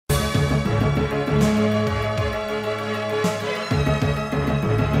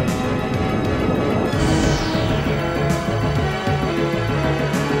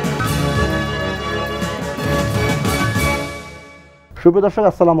সুপ্রিয় দর্শক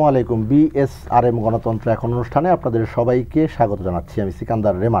আসসালামু আলাইকুম। বিএসআরএম গণতন্ত্র এখন অনুষ্ঠানে আপনাদের সবাইকে স্বাগত জানাচ্ছি। আমি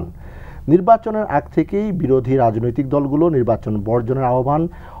সিকান্দার রেমান। নির্বাচনের আগ থেকেই বিরোধী রাজনৈতিক দলগুলো নির্বাচন বর্জনের আহ্বান,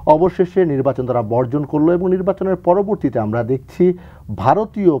 অবশেষে নির্বাচন তারা বর্জন করলো এবং নির্বাচনের পরবর্তীতে আমরা দেখছি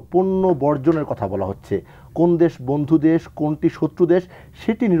ভারতীয় পণ্য বর্জনের কথা বলা হচ্ছে। কোন দেশ বন্ধু দেশ, কোনটি শত্রু দেশ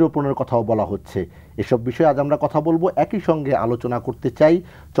সেটি নিরূপণের কথাও বলা হচ্ছে। এসব বিষয়ে আজ আমরা কথা বলবো। একই সঙ্গে আলোচনা করতে চাই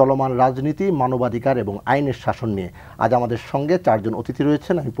চলমান রাজনীতি, মানবাধিকার এবং আইনের শাসন নিয়ে। আজ আমাদের সঙ্গে চারজন অতিথি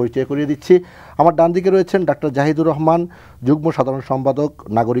রয়েছেন, আমি পরিচয় করিয়ে দিচ্ছি। আমার ডান দিকে রয়েছেন ডাক্তার জাহিদুর রহমান, যুগ্ম সাধারণ সম্পাদক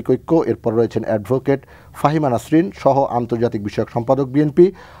নাগরিক ঐক্য। এরপর রয়েছেন অ্যাডভোকেট ফাহিমা নাসরিন, সহ আন্তর্জাতিক বিষয়ক সম্পাদক বিএনপি।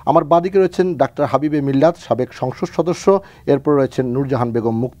 আমার বাদিকে রয়েছেন ডাক্তার হাবিবে মিল্লাত, সাবেক সংসদ সদস্য। এরপর রয়েছেন নূরজাহান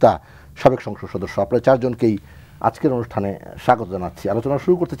বেগম মুক্তা, সাবেক সংসদ সদস্য। আপনারা চারজনকেই আজকের অনুষ্ঠানে স্বাগত জানাচ্ছি। আলোচনা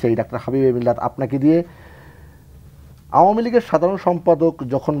শুরু করতে চাই ডাক্তার হাবিবে মিল্লাত আপনাকে দিয়ে। আওয়ামী লীগের সাধারণ সম্পাদক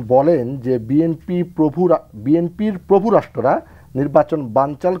যখন বলেন যে বিএনপির প্রভু রাষ্ট্ররা নির্বাচন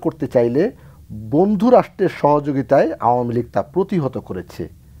বানচাল করতে চাইলে বন্ধু রাষ্ট্রের সহযোগিতায় আওয়ামী লীগ তা প্রতিহত করেছে,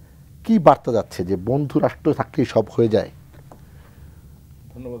 কি বার্তা যাচ্ছে যে বন্ধু রাষ্ট্র থাকলেই সব হয়ে যায়?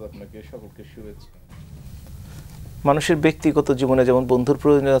 ধন্যবাদ আপনাকে, সকলকে শুভেচ্ছা। মানুষের ব্যক্তিগত জীবনে যেমন বন্ধুর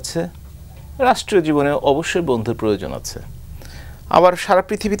প্রয়োজন আছে, রাষ্ট্রীয় জীবনে অবশ্যই বন্ধুর প্রয়োজন আছে। আবার সারা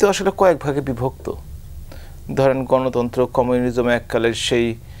পৃথিবীতে আসলে কয়েক ভাগে বিভক্ত। ধরেন গণতন্ত্র, কমিউনিজম, এককালের সেই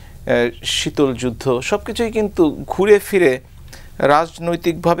শীতল যুদ্ধ, সব কিছুই কিন্তু ঘুরে ফিরে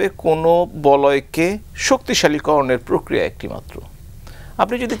রাজনৈতিকভাবে কোনো বলয়কে শক্তিশালীকরণের প্রক্রিয়া একটি মাত্র।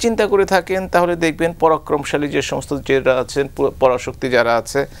 আপনি যদি চিন্তা করে থাকেন তাহলে দেখবেন পরাক্রমশালী যে সমস্ত যারা আছেন, পরাশক্তি যারা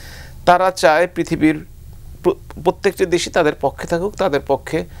আছে, তারা চায় পৃথিবীর প্রত্যেকটি দেশই তাদের পক্ষে থাকুক,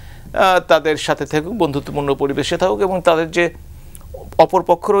 তাদের সাথে থাকুক, বন্ধুত্বপূর্ণ পরিবেশে থাকুক এবং তাদের যে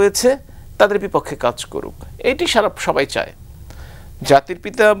অপরপক্ষ রয়েছে তাদের বিপক্ষে কাজ করুক। এইটি সবাই চায়। জাতির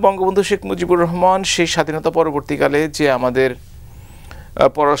পিতা বঙ্গবন্ধু শেখ মুজিবুর রহমান সেই স্বাধীনতা পরবর্তীকালে যে আমাদের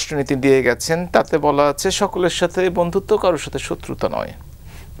পররাষ্ট্রনীতি দিয়ে গেছেন তাতে বলা আছে সকলের সাথে বন্ধুত্ব, কারোর সাথে শত্রুতা নয়,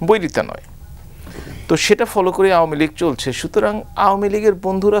 বৈরিতা নয়। তো সেটা ফলো করে আওয়ামী লীগ চলছে। সুতরাং আওয়ামী লীগের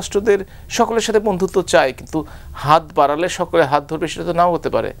বন্ধু রাষ্ট্রদের সকলের সাথে বন্ধুত্ব চায়, কিন্তু হাত বাড়ালে সকলে হাত ধরবে সেটা তো নাও হতে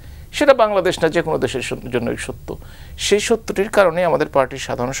পারে। সেটা বাংলাদেশ না, যে কোনো দেশের জন্যই সত্য। সেই সত্যটির কারণে আমাদের পার্টির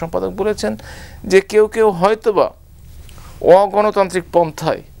সাধারণ সম্পাদক বলেছেন যে কেউ কেউ হয়তোবা অগণতান্ত্রিক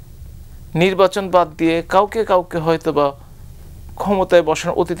পন্থায় নির্বাচন বাদ দিয়ে কাউকে হয়তোবা ক্ষমতায়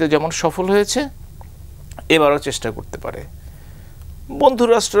বসানোর অতীতে যেমন সফল হয়েছে এবারও চেষ্টা করতে পারে। বন্ধু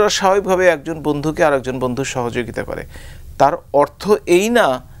রাষ্ট্ররা স্বাভাবিকভাবে একজন বন্ধুকে আরেকজন বন্ধু সহযোগিতা করে। তার অর্থ এই না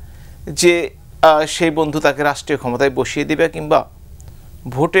যে সেই বন্ধু তাকে রাষ্ট্রীয় ক্ষমতায় বসিয়ে দেবে কিংবা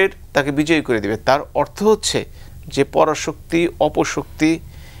ভোটের তাকে বিজয়ী করে দেবে। তার অর্থ হচ্ছে যে পরাশক্তি, অপশক্তি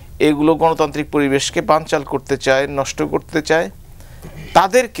এগুলো গণতান্ত্রিক পরিবেশকে বানচাল করতে চায়, নষ্ট করতে চায়,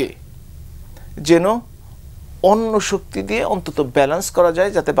 তাদেরকে যেন অন্য শক্তি দিয়ে অন্তত ব্যালেন্স করা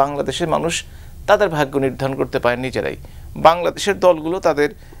যায়, যাতে বাংলাদেশের মানুষ তাদের ভাগ্য নির্ধারণ করতে পারে নিজেরাই। বাংলাদেশের দলগুলো তাদের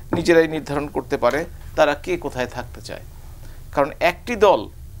নিজেরাই নির্ধারণ করতে পারে তারা কে কোথায় থাকতে চায়। কারণ একটি দল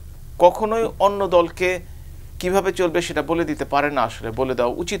কখনোই অন্য দলকে কিভাবে চলবে সেটা বলে দিতে পারে না, আসলে বলে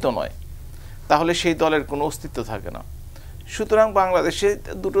দেওয়া উচিত নয়, তাহলে সেই দলের কোনো অস্তিত্ব থাকে না। সুতরাং বাংলাদেশে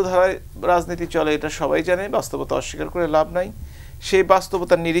দুটো ধারায় রাজনীতি চলে, এটা সবাই জানে, বাস্তবতা অস্বীকার করে লাভ নাই। সেই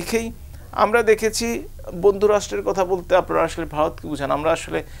বাস্তবতার নিরিখেই আমরা দেখেছি বন্ধু রাষ্ট্রের কথা বলতে আপনারা আসলে ভারতকে বুঝান, আমরা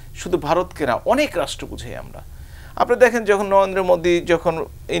আসলে শুধু ভারতকে না অনেক রাষ্ট্র বুঝাই আমরা। আপনারা দেখেন যখন নরেন্দ্র মোদী যখন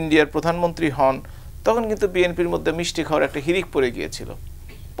ইন্ডিয়ার প্রধানমন্ত্রী হন তখন কিন্তু বিএনপির মধ্যে মিষ্টি খাওয়ার একটা হিড়িক পড়ে গিয়েছিল।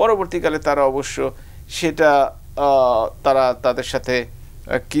 পরবর্তীকালে তারা অবশ্য সেটা তাদের সাথে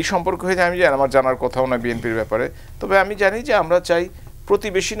কি সম্পর্ক হয়েছে আমি জানি, আমার জানার কথাও না বিএনপির ব্যাপারে। তবে আমি জানি যে আমরা চাই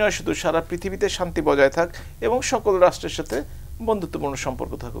প্রতিবেশী নয় শুধু, সারা পৃথিবীতে শান্তি বজায় থাক এবং সকল রাষ্ট্রের সাথে বন্ধুত্বপূর্ণ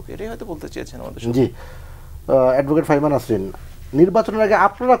সম্পর্ক থাকুক, এটাই হয়তো বলতে চেয়েছেন আমাদের। জি, অ্যাডভোকেট ফাহিমা নাসরিন, নির্বাচনের আগে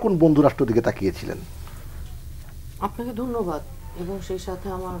আপনারা কোন বন্ধু রাষ্ট্র দিকে তাকিয়েছিলেন? আপনাকে ধন্যবাদ এবং সেই সাথে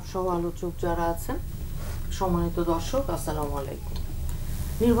আমার সহ আলোচক যারা আছেন, সম্মানিত দর্শক, আসসালামু আলাইকুম।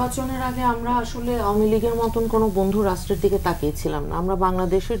 নির্বাচনের আগে আমরা আসলে আওয়ামী লীগের মতন কোনো বন্ধু রাষ্ট্রের দিকে তাকিয়েছিলাম না। আমরা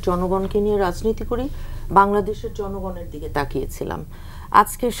বাংলাদেশের জনগণকে নিয়ে রাজনীতি করি, বাংলাদেশের জনগণের দিকে তাকিয়েছিলাম।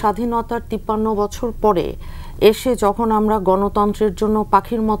 আজকে স্বাধীনতার 53 বছর পরে এসে যখন আমরা গণতন্ত্রের জন্য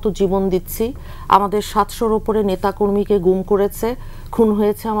পাখির মতো জীবন দিচ্ছি, আমাদের 700-র ওপরে নেতাকর্মীকে গুম করেছে, খুন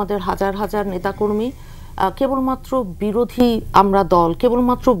হয়েছে আমাদের হাজার হাজার নেতাকর্মী, কেবলমাত্র বিরোধী আমরা দল,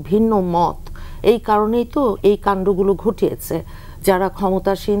 কেবলমাত্র ভিন্ন মত, এই কারণেই তো এই কাণ্ডগুলো ঘটিয়েছে। যারা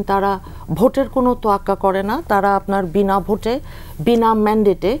ক্ষমতাসীন তারা ভোটের কোনো তোয়াক্কা করে না, তারা আপনার বিনা ভোটে বিনা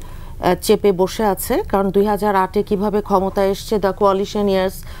ম্যান্ডেটে চেপে বসে আছে। কারণ 2008-এ কীভাবে ক্ষমতা এসছে দ্য কোয়ালিশন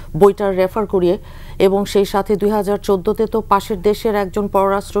ইয়ার্স বইটার রেফার করিয়ে, এবং সেই সাথে 2014-তে তো পাশের দেশের একজন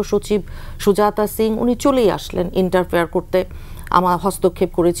পররাষ্ট্র সচিব সুজাতা সিং উনি চলেই আসলেন ইন্টারফেয়ার করতে। আমার হস্তক্ষেপ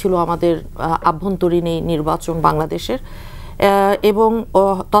করেছিল আমাদের আভ্যন্তরীণ এই নির্বাচন বাংলাদেশের, এবং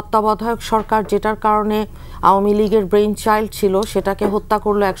তত্ত্বাবধায়ক সরকার যেটার কারণে আওয়ামী লীগের ব্রেইন চাইল্ড ছিল সেটাকে হত্যা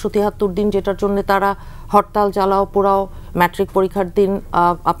করলো 173 দিন, যেটার জন্য তারা হরতাল, জ্বালাও পোড়াও, ম্যাট্রিক পরীক্ষার দিন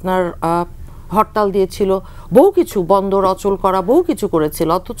আপনার হরতাল দিয়েছিল, বহু কিছু বন্দর অচল করা, বহু কিছু করেছিল।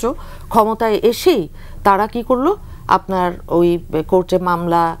 অথচ ক্ষমতায় এসেই তারা কি করলো, আপনার ওই কোর্টে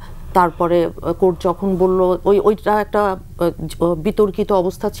মামলা, তারপরে কোর্ট যখন বলল ওইটা একটা বিতর্কিত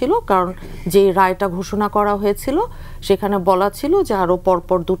অবস্থা ছিল, কারণ যে রায়টা ঘোষণা করা হয়েছিল সেখানে বলা ছিল যে আরও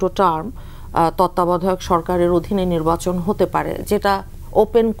পরপর 2টো টার্ম তত্ত্বাবধায়ক সরকারের অধীনে নির্বাচন হতে পারে, যেটা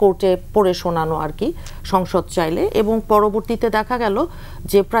ওপেন কোর্টে পড়ে শোনানো আর কি সংসদ চাইলে। এবং পরবর্তীতে দেখা গেল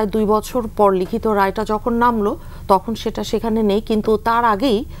যে প্রায় 2 বছর পর লিখিত রায়টা যখন নামলো তখন সেটা সেখানে নেই, কিন্তু তার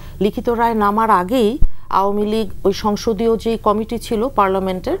আগেই, লিখিত রায় নামার আগেই আওয়ামী লীগ ওই সংসদীয় যে কমিটি ছিল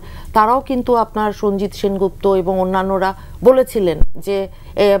পার্লামেন্টের, তারাও কিন্তু আপনার সঞ্জিত সেনগুপ্ত এবং অন্যান্যরা বলেছিলেন যে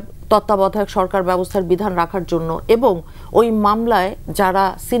তত্ত্বাবধায়ক সরকার ব্যবস্থার বিধান রাখার জন্য। এবং ওই মামলায় যারা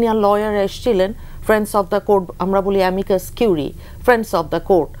সিনিয়র লয়ার এসেছিলেন, ফ্রেন্ডস অফ দ্য কোর্ট, আমরা বলি amicus curiae, friends of the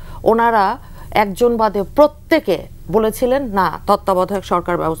court, ওনারা একজন বাদে প্রত্যেকে বলেছিলেন না, তত্ত্বাবধায়ক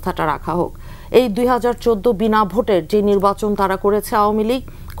সরকার ব্যবস্থাটা রাখা হোক। এই 2014 বিনা ভোটের যে নির্বাচন তারা করেছে আওয়ামী লীগ,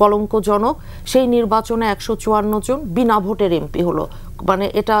 কলঙ্কজনক, সেই নির্বাচনে 154 জন বিনা ভোটের এমপি হলো, মানে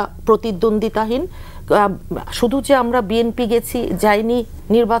এটা প্রতিদ্বন্দ্বিতাহীন। শুধু যে আমরা বিএনপি গেছি যাইনি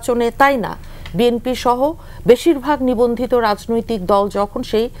নির্বাচনে তাই না, বিএনপি সহ বেশিরভাগ নিবন্ধিত রাজনৈতিক দল যখন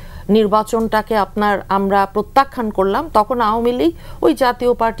সেই নির্বাচনটাকে আমরা প্রত্যাখ্যান করলাম, তখন আওয়ামী লীগ ওই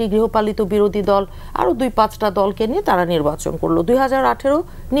জাতীয় পার্টি, গৃহপালিত বিরোধী দল, আরও 2-5টা দলকে নিয়ে তারা নির্বাচন করলো। 2018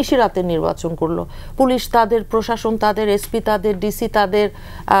 নিশিরাতের নির্বাচন করলো। পুলিশ তাদের, প্রশাসন তাদের, এসপি তাদের, ডিসি তাদের,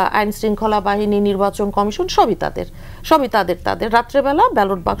 আইন শৃঙ্খলা বাহিনী, নির্বাচন কমিশন সবই তাদের রাত্রেবেলা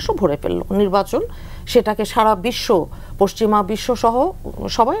ব্যালট বাক্স ভরে ফেললো নির্বাচন। সেটাকে সারা বিশ্ব, পশ্চিমা বিশ্ব সহ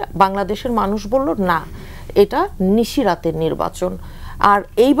সবাই, বাংলাদেশের মানুষ বলল না, এটা নিশিরাতের নির্বাচন। আর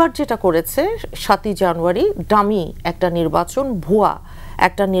এইবার যেটা করেছে 7ই জানুয়ারি, ডামি একটা নির্বাচন, ভুয়া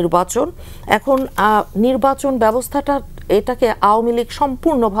একটা নির্বাচন। এখন নির্বাচন ব্যবস্থাটা, এটাকে আওয়ামী লীগ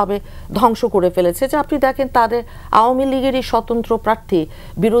সম্পূর্ণভাবে ধ্বংস করে ফেলেছে। যে আপনি দেখেন তাদের আওয়ামী লীগেরই স্বতন্ত্র প্রার্থী,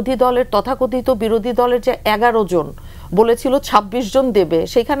 বিরোধী দলের, তথাকথিত বিরোধী দলের যে 11 জন বলেছিল 26 জন দেবে,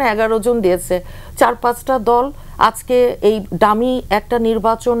 সেখানে 11 জন দিয়েছে। 4-5টা দল আজকে এই ডামি একটা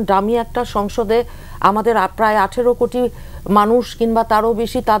নির্বাচন, ডামি একটা সংসদে আমাদের প্রায় 18 কোটি মানুষ কিংবা তারও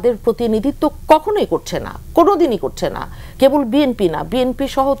বেশি, তাদের প্রতিনিধিত্ব কখনোই করছে না, কোনোদিনই করছে না। কেবল বিএনপি না, বিএনপি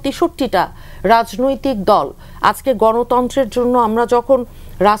সহ 63টা রাজনৈতিক দল আজকে গণতন্ত্রের জন্য আমরা যখন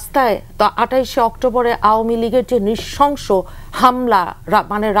রাস্তায়, তা 28শে অক্টোবরে আওয়ামী লীগের যে নৃশংস হামলা,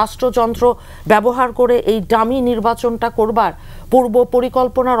 মানে রাষ্ট্রযন্ত্র ব্যবহার করে এই ডামি নির্বাচনটা করবার পূর্ব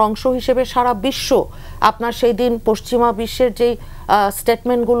পরিকল্পনার অংশ হিসেবে সারা বিশ্ব আপনার সেই দিন পশ্চিমা বিশ্বের যেই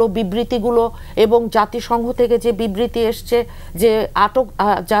স্টেটমেন্টগুলো, বিবৃতিগুলো, এবং জাতিসংঘ থেকে যে বিবৃতি এসছে যে আটক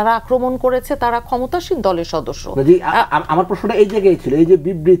যারা আক্রমণ করেছে তারা ক্ষমতাসীন দলের সদস্য। আমার প্রশ্নটা এই জায়গায় ছিল, এই যে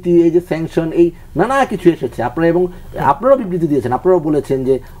বিবৃতি, এই যে স্যাংশন, এই নানা কিছু এসেছে, আপনারা এবং আপনারাও বিবৃতি দিয়েছেন, আপনারাও বলেছেন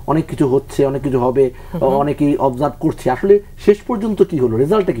যে অনেক কিছু হচ্ছে, অনেক কিছু হবে, অনেকেই অবজার্ভ করছে, আসলে শেষ পর্যন্ত কি হলো,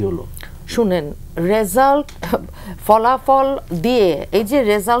 রেজাল্টটা কি হলো? শুনেন, রেজাল্ট, ফলাফল দিয়ে এই যে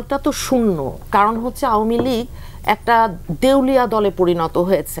রেজাল্টটা তো শূন্য, কারণ হচ্ছে আওয়ামী লীগ একটা দেউলিয়া দলে পরিণত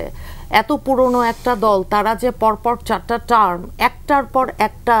হয়েছে। এত পুরনো একটা দল, তারা যে পরপর 4টা টার্ম একটার পর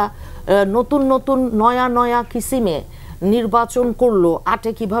একটা নতুন নতুন নয়া কিসিমে নির্বাচন করলো।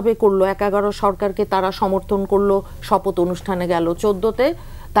 8-এ কিভাবে করলো, 11 সরকারকে তারা সমর্থন করলো, শপথ অনুষ্ঠানে গেল, 14তে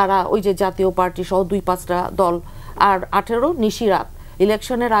তারা ওই যে জাতীয় পার্টি সহ 2-5টা দল, আর 18 নিশিরাত,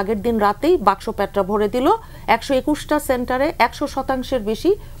 ইলেকশনের আগের দিন রাতেই বাক্স প্যাটরা ভরে দিল। 121টা সেন্টারে 100%-এর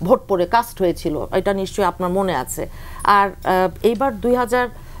বেশি ভোট পড়ে কাস্ট হয়েছিল, এটা নিশ্চয়ই আপনার মনে আছে। আর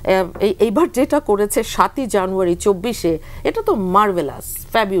এইবার যেটা করেছে 7ই জানুয়ারি 24-এ, এটা তো মার্ভেলাস,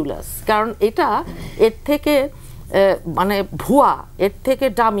 ফ্যাবিউলাস, কারণ এটা এর থেকে মানে ভুয়া, এর থেকে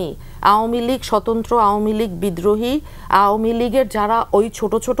ডামি। আওয়ামী লীগ স্বতন্ত্র, আওয়ামী লীগ বিদ্রোহী, আওয়ামী লীগের যারা ওই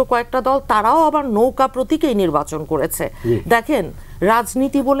ছোট ছোট কয়েকটা দল, তারাও আবার নৌকা প্রতীকেই নির্বাচন করেছে। দেখেন,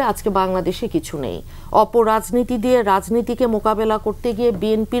 রাজনীতি বলে আজকে বাংলাদেশে কিছু নেই। অপরাজনীতি দিয়ে রাজনীতিকে মোকাবেলা করতে গিয়ে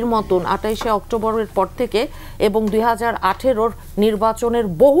বিএনপির মতন 28শে অক্টোবরের পর থেকে এবং 2018-র নির্বাচনের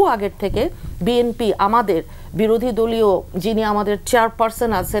বহু আগের থেকে বিএনপি, আমাদের বিরোধী দলীয় যিনি আমাদের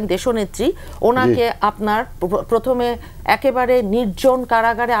চেয়ারপারসন আছেন, দেশনেত্রী, ওনাকে আপনার প্রথমে একেবারে নির্জন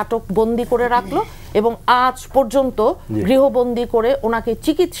কারাগারে আটক বন্দি করে রাখলো এবং আজ পর্যন্ত গৃহবন্দী করে ওনাকে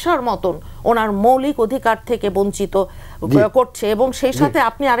চিকিৎসার মতন ওনার মৌলিক অধিকার থেকে বঞ্চিত করছে। এবং সেই সাথে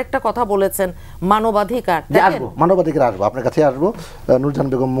আপনি আরেকটা কথা বলেছেন, মানবাধিকার। মানবাধিকার আসবো, আপনার কাছে আসবো। নূরজাহান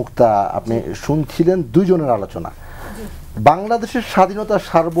বেগম মুক্তা, আপনি শুনছিলেন দুইজনের আলোচনা। বাংলাদেশের স্বাধীনতা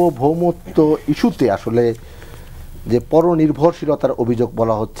সার্বভৌমত্ব ইস্যুতে আসলে যে পরনির্ভরশীলতার অভিযোগ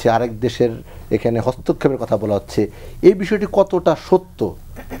বলা হচ্ছে, আরেক দেশের এখানে হস্তক্ষেপের কথা বলা হচ্ছে, এই বিষয়টি কতটা সত্য?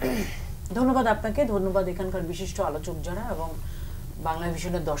 ধন্যবাদ আপনাকে, ধন্যবাদ এখানকার বিশিষ্ট আলোচক যারা এবং বাংলা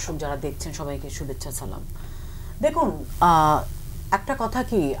ভিশনের দর্শক যারা দেখছেন সবাইকে শুভেচ্ছা সালাম। দেখুন, একটা কথা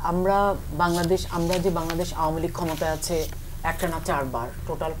কি, আমরা যে বাংলাদেশ আওয়ামী লীগ ক্ষমতায় আছে একটা না 4 বার,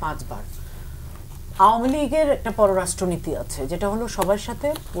 টোটাল 5 বার। আওয়ামী লীগের একটা পররাষ্ট্রনীতি আছে যেটা হলো সবার সাথে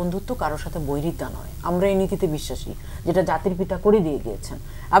বন্ধুত্ব, কারোর সাথে বৈরিতা নয়। আমরা এই নীতিতে বিশ্বাসী, যেটা জাতির পিতা করে দিয়ে গিয়েছেন,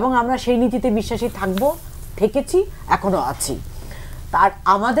 এবং আমরা সেই নীতিতে বিশ্বাসী থাকবো, থেকেছি, এখনো আছি। তার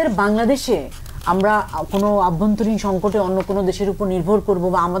আমাদের বাংলাদেশে আমরা কোনো আভ্যন্তরীণ সংকটে অন্য কোনো দেশের উপর নির্ভর করব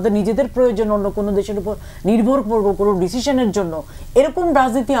বা আমাদের নিজেদের প্রয়োজন অন্য কোনো দেশের উপর নির্ভর করব কোনো ডিসিশনের জন্য, এরকম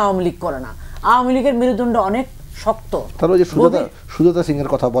রাজনীতি আওয়ামী লীগ করে না। আওয়ামী লীগের মেরুদণ্ড অনেক শক্ত। তাহলে যে সুজাতা সিং এর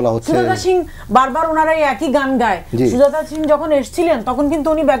কথা বলা হচ্ছে, সুজাতা সিং বারবার ওনারা একই গান গায়। সুজাতা সিং যখন এসেছিলেন তখন কিন্তু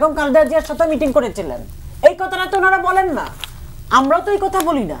উনি বেগম খালেদা জিয়ার সাথে মিটিং করেছিলেন। এই কথাটা তো ওনারা বলেন না, আমরাও তো এই কথা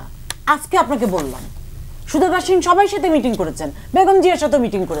বলি না। আজকে আপনাকে বললাম সুজাতা সিং সবাই সাথে মিটিং করেছেন, বেগম জিয়ার সাথে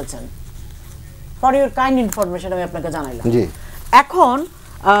মিটিং করেছেন। ফর ইউর কাইন্ড ইনফরমেশন আমি আপনাকে জানাইলাম।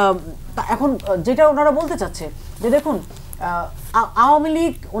 এখন যেটা ওনারা বলতে চাচ্ছে যে দেখুন, আওয়ামী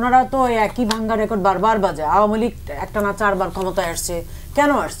লীগ ওনারা তো একই ভাঙ্গা রেকর্ড বারবার বাজে। আওয়ামী লীগ একটা না 4 বার ক্ষমতায় আসছে।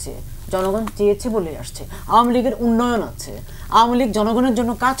 কেন আসছে? জনগণ চেয়েছে বলে আসছে। আওয়ামী লীগের উন্নয়ন আছে, আওয়ামী লীগ জনগণের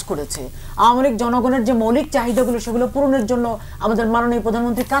জন্য কাজ করেছে, আওয়ামী লীগ জনগণের যে মৌলিক চাহিদাগুলো সেগুলো পূরণের জন্য আমাদের মাননীয়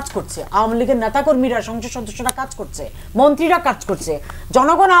প্রধানমন্ত্রী কাজ করছে, আওয়ামী লীগের নেতাকর্মীরা, সংসদ সদস্যরা কাজ করছে, মন্ত্রীরা কাজ করছে।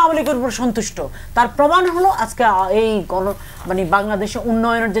 জনগণ আওয়ামী লীগের উপর সন্তুষ্ট। তার প্রমাণ হলো আজকে এই বাংলাদেশে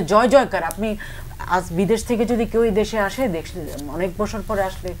উন্নয়নের যে জয় জয়কার। আপনি আজ বিদেশ থেকে যদি কেউ এই দেশে আসে, অনেক বছর পরে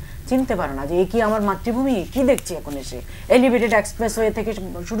আসলে চিনতে পারে না যে এই কি আমার মাতৃভূমি, কি দেখছি এখন এসে। এলিভেটেড এক্সপ্রেসওয়ে থেকে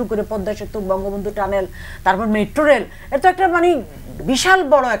শুরু করে পদ্মা সেতু, বঙ্গবন্ধু টানেল, তারপর মেট্রো রেল, এটা একটা বিশাল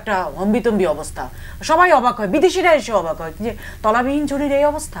বড় একটা হম্বিতম্বি অবস্থা। সবাই অবাক হয়, বিদেশিরা এসে অবাক হয় যে তলাবিহীন ঝুড়ির এই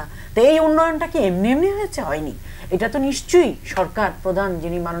অবস্থা। তো এই উন্নয়নটা কি এমনি এমনি হয়েছে? হয়নি। এটা তো নিশ্চয়ই সরকার প্রধান,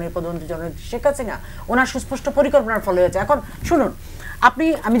 যিনি মাননীয় প্রধানমন্ত্রী জননেত্রী শেখ হাসিনা, ওনার সুস্পষ্ট পরিকল্পনার ফলে হয়েছে। এখন শুনুন,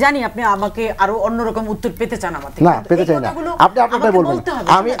 আমি জানি আপনি আমাকে আরো অন্যরকম উত্তর পেতে চান আমার থেকে। না, পেতে চাই না, আপনি আপনারটাই বলবেন।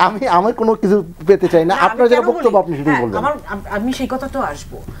 আমি কোনো কিছু পেতে চাই না, আপনার যেটা বক্তব্য আপনি সেটাই বলবেন। আমি সেই কথা তো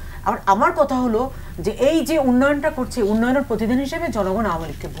আসবো। আমার কথা হলো যে এই যে উন্নয়নটা করছে, উন্নয়নের প্রতিদিন হিসেবে জনগণ আওয়ামী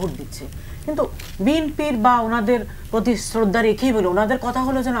লীগকে ভোট দিচ্ছে, কিন্তু বিএনপির বা ওনাদের প্রতি শ্রদ্ধা রেখেই বলে ওনাদের কথা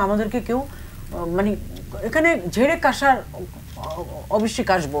হলো যেন আমাদেরকে কেউ এখানে ঝেড়ে কাশার অবশ্যই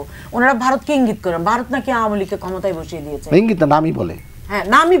কাশবো। ওনারা ভারতকে ইঙ্গিত করেন, ভারত নাকি আওয়ামী লীগকে ক্ষমতায় বসিয়ে দিয়েছে। ইঙ্গিত না, নামই বলে। হ্যাঁ,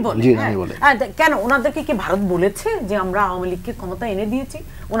 নামই বলে। কেন ওনাদেরকে কি ভারত বলেছে যে আমরা আওয়ামী লীগকে ক্ষমতা এনে দিয়েছি?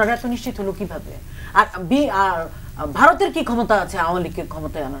 ওনারা এত নিশ্চিত হলো কিভাবে? আর ভারতের কি ক্ষমতা আছে আওয়ামী লীগকে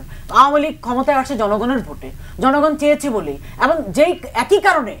ক্ষমতায় আনার? আওয়ামী লীগ ক্ষমতায় আসছে জনগণের ভোটে, জনগণ চেয়েছে বলেই। এবং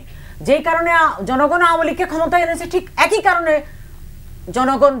যেই কারণে জনগণ আওয়ামী লীগকে ক্ষমতায় এনেছে, ঠিক একই কারণে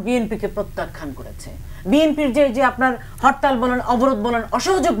জনগণ বিএনপিকে প্রত্যাখ্যান করেছে। বিএনপির যে আপনার হরতাল বলেন, অবরোধ বলেন,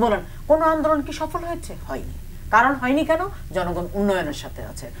 অসহযোগ বলেন, কোনো আন্দোলন কি সফল হয়েছে? হয়নি। কারণ হয়নি কেন? জনগণ উন্নয়নের সাথে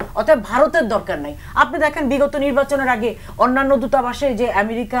আছে। অতএব ভারতের দরকার নাই। আপনি দেখেন বিগত নির্বাচনের আগে অন্যান্য দূতাবাসে যে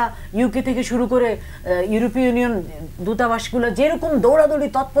আমেরিকা, ইউকে থেকে শুরু করে ইউরোপীয় ইউনিয়ন দূতাবাসগুলো যেরকম দৌড়াদৌড়ি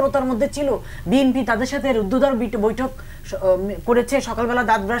তৎপরতার মধ্যে ছিল, বিএনপি তাদের সাথে রুদ্ধদ্বার বৈঠক করেছে, সকালবেলা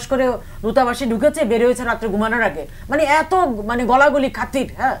দাঁত ব্রাশ করে দূতাবাসে ঢুকেছে, বের হয়েছে রাত্রে ঘুমানোর আগে। এত গলাগলি খাতির।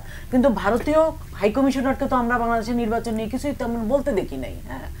 হ্যাঁ, কিন্তু ভারতীয় হাইকমিশনারকে তো আমরা বাংলাদেশের নির্বাচন নিয়ে কিছুই তেমন বলতে দেখি নাই।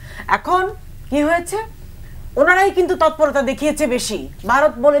 হ্যাঁ, এখন কি হয়েছে? ওনারাই কিন্তু তৎপরতা দেখিয়েছে বেশি।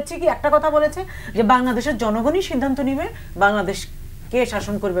 ভারত বলেছে কি, একটা কথা বলেছে যে বাংলাদেশের জনগণই সিদ্ধান্ত নিবে বাংলাদেশ কে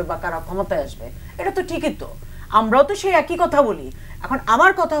শাসন করবে বা কারা ক্ষমতায় আসবে। এটা তো ঠিকই, তো আমরাও তো সেই একই কথা বলি। এখন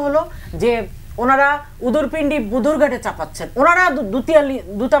আমার কথা হলো যে ওনারা উদরপিণ্ডি বুধুরঘাটে চাপাচ্ছেন, ওনারা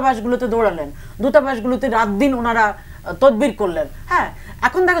দূতাবাসগুলোতে দৌড়ালেন, দূতাবাসগুলোতে রাত দিন ওনারা তদবির করলেন। হ্যাঁ,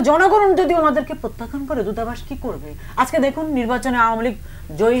 এখন দেখো জনগণ যদি ওনাদেরকে প্রত্যাখ্যান করে দূতাবাস কি করবে? আজকে দেখুন নির্বাচনে আওয়ামী লীগ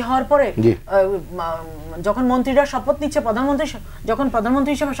জয়ী হওয়ার পরে যখন মন্ত্রীরা শপথ নিচ্ছে, যখন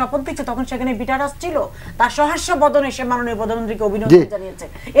প্রধানমন্ত্রী হিসেবে শপথ নিচ্ছে, তখন সেখানে বিটারাস ছিল, তার সহাস্য বদনে সে মাননীয় প্রধানমন্ত্রীকে অভিনন্দন জানিয়েছে।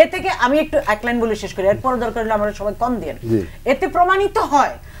 এ থেকে আমি একটু এক লাইন বলে শেষ করি, এরপর দরকার হলে আমরা সবাই কম দিয়ে। এতে প্রমাণিত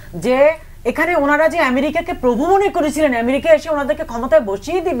হয় যে এখানে ওনারা যে আমেরিকাকে প্রভু মনে করেছিলেন, আমেরিকা এসে ওনাদেরকে ক্ষমতায়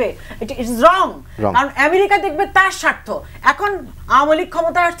বসিয়ে দিবে, ইট ইজ রং। কারণ আমেরিকা দেখবে তার স্বার্থ। এখন আওয়ামী লীগ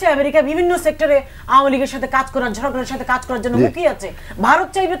ক্ষমতায় আসছে, আমেরিকা বিভিন্ন সেক্টরে আওয়ামী লীগের সাথে কাজ করার, ঝড়গড়ের সাথে কাজ করার জন্য মুখিয়ে আছে। ভারত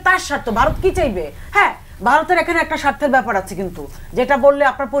চাইবে তার স্বার্থ। ভারত কি চাইবে? হ্যাঁ, ভারতের এখানে একটা স্বার্থের ব্যাপার আছে, কিন্তু যেটা বললে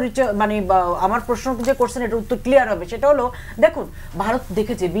আপনার পরিচয় আমার প্রশ্ন যে করছেন এটা উত্তর ক্লিয়ার হবে। সেটা হলো, দেখুন ভারত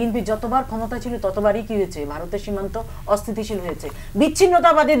দেখেছে বিএনপি যতবার ক্ষমতা ছিল ততবারই কি হয়েছে, ভারতের সীমান্ত অস্থিতিশীল হয়েছে,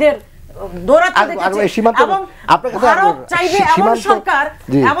 বিচ্ছিন্নতাবাদীদের দৌড়াতে দেখেছি এবং ভারত চাইবে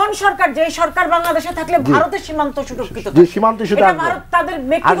এমন সরকার যে সরকার বাংলাদেশে থাকলে ভারতের সীমান্ত সুরক্ষিত থাকবে। সীমান্ত ইস্যুতে এটা ভারত তাদের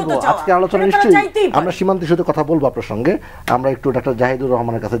ব্যক্তিগত চাওয়া। আজকে আলোচনা নিশ্চয়ই আমরা সীমান্ত ইস্যুতে কথা বলবো আপনার সঙ্গে। আমরা একটু ডাক্তার জাহিদুর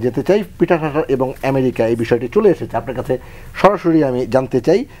রহমানের কাছে যেতে চাই। পিটার হাটার এবং আমেরিকা এই বিষয়টি চলে এসেছে, আপনার কাছে সরাসরি আমি জানতে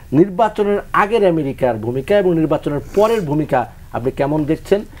চাই নির্বাচনের আগের আমেরিকার ভূমিকা এবং নির্বাচনের পরের ভূমিকা আপনি কেমন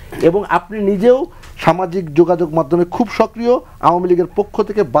দেখছেন, এবং আপনি নিজেও সামাজিক যোগাযোগ মাধ্যমে খুব সক্রিয়। আওয়ামী লীগের পক্ষ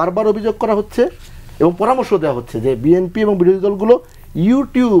থেকে বারবার অভিযোগ করা হচ্ছে এবং পরামর্শ দেওয়া হচ্ছে যে বিএনপি এবং বিরোধী দলগুলো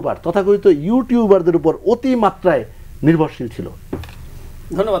ইউটিউবার তথাকথিত ইউটিউবারদের উপর অতিমাত্রায় নির্ভরশীল ছিল।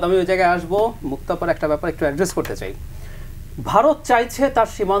 ধন্যবাদ। আমি ওই জায়গায় আসবো। মুক্তাপর একটা ব্যাপার একটু অ্যাড্রেস করতে চাই। ভারত চাইছে তার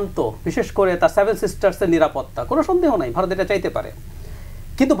সীমান্ত, বিশেষ করে তার 7 সিস্টার্সের নিরাপত্তা, কোনো সন্দেহ নাই ভারত এটা চাইতে পারে,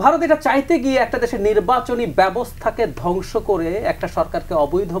 কিন্তু ভারত এটা চাইতে গিয়ে একটা দেশের নির্বাচনী ব্যবস্থাকে ধ্বংস করে একটা সরকারকে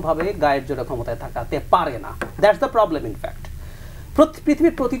অবৈধভাবে গায়ের জোরে ক্ষমতায় থাকাতে পারে না। That's the problem. ইনফ্যাক্ট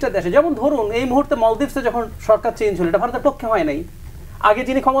পৃথিবীর প্রতিটা দেশে, যেমন ধরুন এই মুহূর্তে মলদ্বীপসে যখন সরকার চেঞ্জ হলো, এটা ভারতের পক্ষে হয় নাই। আগে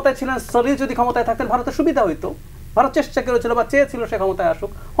যিনি ক্ষমতায় ছিলেন সলিহ যদি ক্ষমতায় থাকতেন ভারতের সুবিধা হইতো, ভারত চেষ্টা করেছিল বা চেয়েছিল সে ক্ষমতায়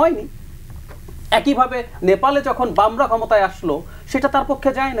আসুক, হয়নি। একইভাবে নেপালে যখন বামরা ক্ষমতায় আসলো সেটা তার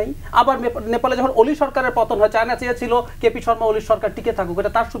পক্ষে যায় নাই। আবার নেপালে যখন অলি সরকারের পতন হয়, চায়না চেয়েছিল কেপি শর্মা অলি সরকার টিকে থাকুক,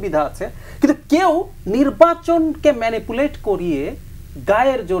 এটা তার সুবিধা আছে। কিন্তু কেউ নির্বাচনকে ম্যানিপুলেট করিয়ে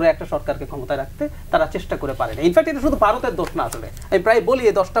গায়ের জোরে একটা সরকারকে ক্ষমতায় রাখতে তারা চেষ্টা করে পারে না। ইনফ্যাক্ট এটা শুধু ভারতের দোষ না, আসলে আমি প্রায় বলি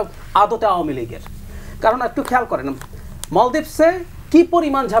এই দোষটা আদতে আওয়ামী লীগের। কারণ একটু খেয়াল করেন মলদ্বীপসে কি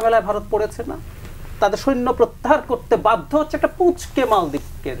পরিমাণ ঝামেলায় ভারত পড়েছে না, তাদের সৈন্য প্রত্যাহার করতে বাধ্য হচ্ছে একটা পুঁচকে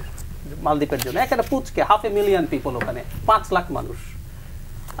মালদ্বীপের জন্য। একটা পুঁচকে 500,000 পিপল, ওখানে 5 লাখ মানুষ।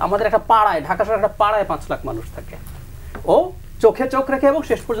 আমাদের একটা পাড়ায়, ঢাকা শহরের একটা পাড়ায় 5 লাখ মানুষ থাকে। ও চোখে চোখ রেখে এবং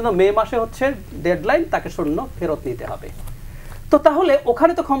শেষ পর্যন্ত মে মাসে হচ্ছে ডেডলাইন, তাকে সৈন্য ফেরত নিতে হবে। তো তাহলে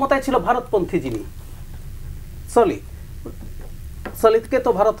ওখানে তো ক্ষমতায় ছিল ভারতপন্থী যিনি সলিদকে তো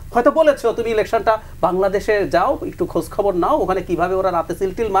ভারত হয়তো বলেছে তুমি ইলেকশনটা বাংলাদেশে যাও, একটু খোঁজ খবর নাও, ওখানে কিভাবে ওরা রাতে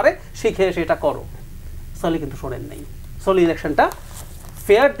সিলটিল মারে শিখে সেটা করো। সলি কিন্তু শোনেন নাই। সলি ইলেকশনটা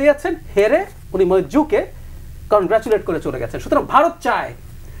ফেয়ার দিয়েছেন, হেরে উনি মজুকে কনগ্রাচুলেট করে চলে গেছেন। সুতরাং ভারত চায়,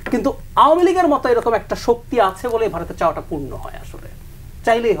 কিন্তু আওয়ামী লীগের মতো এরকম একটা শক্তি আছে বলে ভারতের চাওয়াটা পূর্ণ হয়, আসলে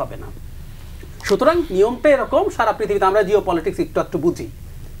চাইলেই হবে না। সুতরাং নিয়মটা এরকম, সারা পৃথিবীতে আমরা জিও পলিটিক্স একটু বুঝি।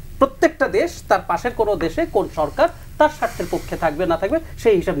 প্রত্যেকটা দেশ তার পাশের কোনো দেশে কোন সরকার তার স্বার্থের পক্ষে থাকবে না থাকবে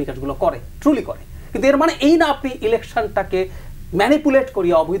সেই হিসাব নিকাশগুলো করে, ট্রুলি করে। কিন্তু এর মানে এই না আপনি ইলেকশনটাকে ম্যানিপুলেট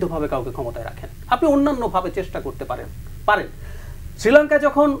করিয়ে অবৈধভাবে কাউকে ক্ষমতায় রাখেন। আপনি অন্যান্যভাবে চেষ্টা করতে পারেন। শ্রীলঙ্কায়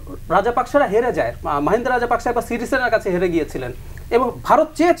যখন রাজাপাকসারা হেরে যায়, মহিন্দা রাজাপাকসা বা সিরিসেনার কাছে হেরে গিয়েছিলেন, এবং ভারত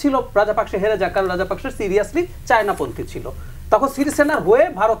চেয়েছিল রাজাপাকসা হেরে যাক, কারণ রাজাপাকসা সিরিয়াসলি চায়নাপন্থী ছিল। তখন সিরিসেনার হয়ে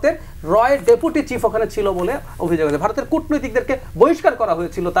ভারতের রয়ের ডেপুটি চিফ ওখানে ছিল বলে অভিযোগ আছে। ভারতের কূটনৈতিকদেরকে বহিষ্কার করা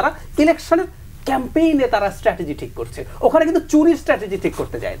হয়েছিল, তারা ইলেকশনের ক্যাম্পেইনে তারা স্ট্র্যাটেজি ঠিক করছে। ওখানে কিন্তু চুরির স্ট্র্যাটেজি ঠিক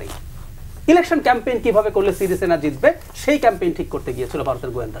করতে যায় নাই। ইলেকশন ক্যাম্পেইন কিভাবে করলে সিরিসেনা জিতবে সেই ক্যাম্পেইন ঠিক করতে গিয়েছিল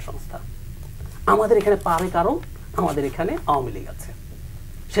ভারতের গোয়েন্দা সংস্থা। আমাদের এখানে পারে, কারণ আমাদের এখানে আওয়ামী লীগ আছে।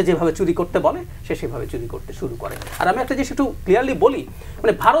 সে যেভাবে চুরি করতে বলে সে সেভাবে চুরি করতে শুরু করে। আর আমি একটা জিনিস একটু ক্লিয়ারলি বলি,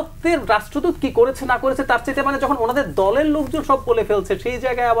 মানে ভারতের রাষ্ট্রদূত কি করেছে না করেছে তার চাইতে মানে যখন ওনাদের দলের লোকজন সব বলে ফেলছে, সেই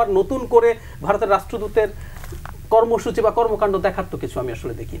জায়গায় আবার নতুন করে ভারতের রাষ্ট্রদূতের কর্মসূচি বা কর্মকাণ্ড দেখার তো কিছু আমি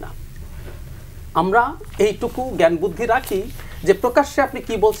আসলে দেখি না। আমরা এইটুকু জ্ঞান বুদ্ধি রাখি যে প্রকাশ্যে আপনি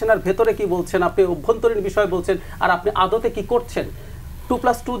কি বলছেন আর ভেতরে কি বলছেন, আপনি অভ্যন্তরীণ বিষয় বলছেন আর আপনি আদতে কি করছেন।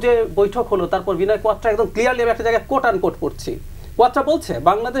 2+2 যে বৈঠক হলো, তারপর বিনয় কোয়াত্রা একদম ক্লিয়ারলি আমি একটা জায়গায় কোট আন কোট পড়ছি। কোয়াত্রা বলছে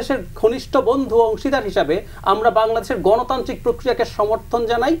বাংলাদেশের ঘনিষ্ঠ বন্ধু অংশীদার হিসাবে আমরা বাংলাদেশের গণতান্ত্রিক প্রক্রিয়াকে সমর্থন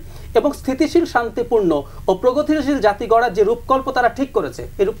জানাই এবং স্থিতিশীল, শান্তিপূর্ণ ও প্রগতিশীল জাতি গড়ার যে রূপকল্প তারা ঠিক করেছে,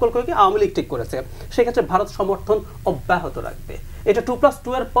 এই রূপকল্পকে আওয়ামী লীগ ঠিক করেছে, সেক্ষেত্রে ভারত সমর্থন অব্যাহত রাখবে। এটা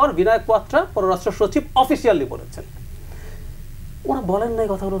 2+2 এর পর বিনয় কোয়াত্রা পররাষ্ট্র সচিব অফিসিয়ালি বলেছেন। ওরা বলেন না এই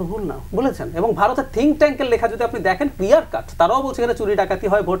কথাগুলো ভুল না, বলেছেন। এবং ভারতের থিঙ্ক ট্যাঙ্কের লেখা যদি আপনি দেখেন ক্লিয়ার কাট, তারাও বলছে এখানে চুরি ডাকাতি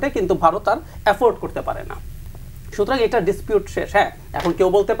হয় ভোটে, কিন্তু ভারত আর অ্যাফোর্ড করতে পারে না। সুতরাং এটা ডিসপিউট শেষ। হ্যাঁ, এখন কেউ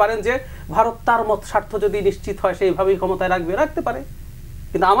বলতে পারেন যে ভারত তার মত স্বার্থ যদি নিশ্চিত হয় সেইভাবেই ক্ষমতায় রাখতে পারে,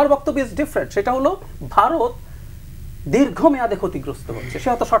 কিন্তু আমার বক্তব্য ইজ ডিফারেন্ট। সেটা হলো ভারত দীর্ঘমেয়াদে ক্ষতিগ্রস্ত হচ্ছে, সে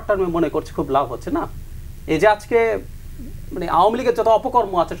হয়তো শর্ট টার্মে মনে করছে খুব লাভ হচ্ছে না। এই যে আজকে মানে আওয়ামী লীগের যত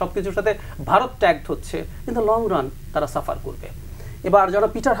অপকর্ম আছে সবকিছুর সাথে ভারত ট্যাগড হচ্ছে, কিন্তু লং রান তারা সাফার করবে। এবার যারা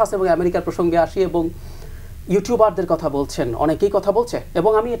পিটার হাস এবং আমেরিকার প্রসঙ্গে আসি এবং ইউটিউবারদের কথা বলছেন, অনেকেই কথা বলছে,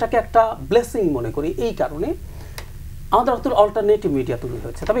 এবং আমি এটাকে একটা ব্লেসিং মনে করি। এই কারণে আমাদের অল্টারনেটিভ মিডিয়া তৈরি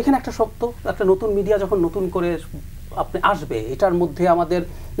হয়েছে। তবে এখানে একটা সত্য, একটা নতুন মিডিয়া যখন নতুন করে আপনি আসবে, এটার মধ্যে আমাদের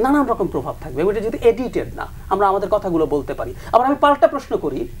নানান রকম প্রভাব থাকবে। এটা যদি এডিটেড না, আমরা আমাদের কথাগুলো বলতে পারি। আবার আমি পাল্টা প্রশ্ন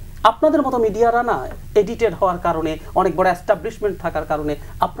করি, আপনাদের মতো মিডিয়ারা না এডিটেড হওয়ার কারণে, অনেক বড় এস্টাবলিশমেন্ট থাকার কারণে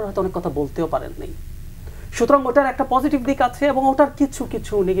আপনারা হয়তো অনেক কথা বলতেও পারেন নাই। সুতরাং ওটার একটা পজিটিভ দিক আছে এবং ওটার কিছু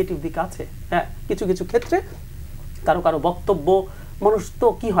কিছু নেগেটিভ দিক আছে। হ্যাঁ, কিছু কিছু ক্ষেত্রে কারো কারো বক্তব্য, মানুষ তো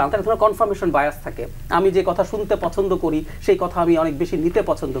কি হয়, আমাদের ধরো কনফার্মেশন বায়াস থাকে, আমি যে কথা শুনতে পছন্দ করি সেই কথা আমি অনেক বেশি নিতে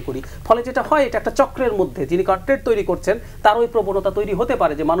পছন্দ করি, ফলে যেটা হয় এটা একটা চক্রের মধ্যে যিনি কন্টেন্ট তৈরি করছেন তার ওই প্রবণতা তৈরি হতে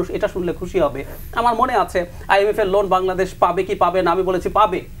পারে যে মানুষ এটা শুনলে খুশি হবে। আমার মনে আছে IMF এর লোন বাংলাদেশ পাবে কি পাবে না, আমি বলেছি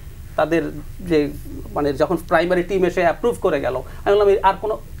পাবে। তাদের যে মানে যখন প্রাইমারি টিম এসে অ্যাপ্রুভ করে গেল, আমি বললাম আর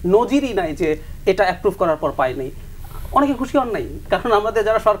কোনো নজিরই নাই যে এটা অ্যাপ্রুভ করার পর পায়নি। অনেকে খুশি হন নাই, কারণ আমাদের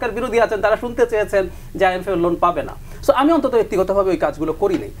যারা সরকার বিরোধী আছেন তারা শুনতে চেয়েছেন যে IMF এর লোন পাবে না। সো আমি অন্তত ব্যক্তিগতভাবে ওই কাজগুলো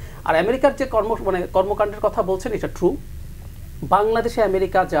করি নাই। আর আমেরিকার যে কর্মকাণ্ডের কথা বলছেন এটা ট্রু। বাংলাদেশে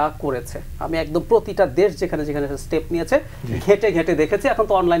আমেরিকা যা করেছে, আমি একদম প্রতিটা দেশ যেখানে যেখানে স্টেপ নিয়েছে ঘেটে ঘেটে দেখেছি। এখন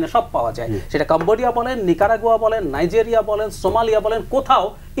তো অনলাইনে সব পাওয়া যায়, সেটা কম্বোডিয়া বলেন, নিকারাগুয়া বলেন, নাইজেরিয়া বলেন, সোমালিয়া বলেন, কোথাও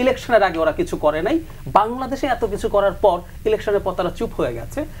ইলেকশনের আগে ওরা কিছু করে নাই। বাংলাদেশে এত কিছু করার পর ইলেকশনের পর তারা চুপ হয়ে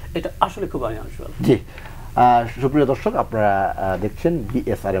গেছে, এটা আসলে খুব আনইউজুয়াল। জি, সুপ্রিয় দর্শক, আপনারা দেখছেন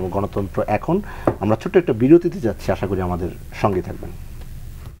BSRM গণতন্ত্র এখন। আমরা ছোট্ট একটা বিরতিতে যাচ্ছি, আশা করি আমাদের সঙ্গে থাকবেন।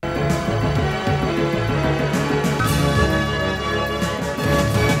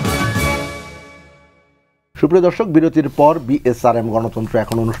 সুপ্রিয় দর্শক, বিরতির পর BSRM গণতন্ত্র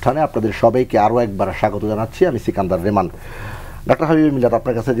এখন অনুষ্ঠানে আপনাদের সবাইকে আরও একবার স্বাগত জানাচ্ছি। আমি সিকান্দার রেমান। ডক্টর হাবিব মিলাদ,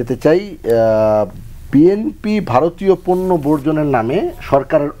 আপনার কাছে যেতে চাই। বিএনপি ভারতীয় পণ্য বর্জনের নামে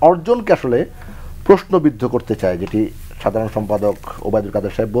সরকারের অর্জনকে আসলে প্রশ্নবিদ্ধ করতে চায়, যেটি সাধারণ সম্পাদক ওবায়দুল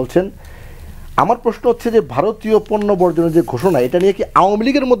কাদের সাহেব বলছেন। আমার প্রশ্ন হচ্ছে যে ভারতীয় পণ্য বর্জনের যে ঘোষণা, এটা নিয়ে কি আওয়ামী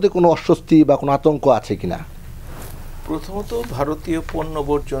লীগের মধ্যে কোনো অস্বস্তি বা কোনো আতঙ্ক আছে কিনা? প্রথমত, ভারতীয় পণ্য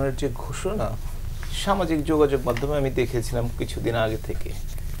বর্জনের যে ঘোষণা সামাজিক যোগাযোগ মাধ্যমে আমি দেখেছিলাম কিছুদিন আগে থেকে।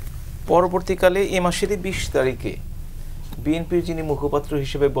 পরবর্তীকালে এ মাসেরই 20 তারিখে বিএনপির যিনি মুখপাত্র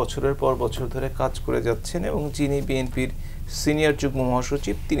হিসেবে বছরের পর বছর ধরে কাজ করে যাচ্ছেন এবং যিনি বিএনপির সিনিয়র যুগ্ম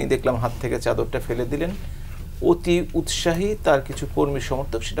মহাসচিব, তিনি দেখলাম হাত থেকে চাদরটা ফেলে দিলেন। অতি উৎসাহী তার কিছু কর্মী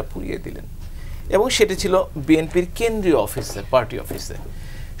সমর্থক সেটা পুড়িয়ে দিলেন, এবং সেটি ছিল বিএনপির কেন্দ্রীয় অফিসে, পার্টি অফিসে।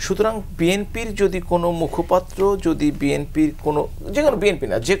 সুতরাং বিএনপির যদি কোনো মুখপাত্র, যদি বিএনপির কোনো, যে কোনো বিএনপি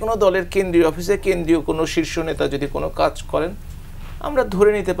না, যে কোনো দলের কেন্দ্রীয় অফিসে কেন্দ্রীয় কোনো শীর্ষ নেতা যদি কোনো কাজ করেন, আমরা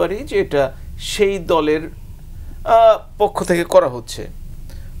ধরে নিতে পারি যে এটা সেই দলের পক্ষ থেকে করা হচ্ছে।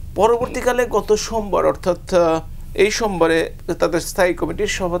 পরবর্তীকালে গত সোমবার, অর্থাৎ এই সোমবারে তাদের স্থায়ী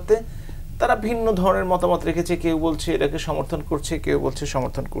কমিটির সভাতে তারা ভিন্ন ধরনের মতামত রেখেছে। কেউ বলছে এটাকে সমর্থন করছে, কেউ বলছে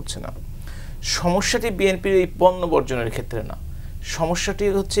সমর্থন করছে না। সমস্যাটি বিএনপির এই পণ্য বর্জনের ক্ষেত্রে না, সমস্যাটি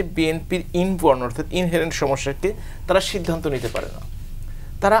হচ্ছে বিএনপির ইনবর্ন অর্থাৎ ইনহেরেন্ট সমস্যাকে তারা সিদ্ধান্ত নিতে পারে না।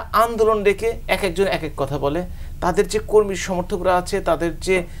 তারা আন্দোলন ডেকে এক একজন এক এক কথা বলে। তাদের যে কর্মী সমর্থকরা আছে, তাদের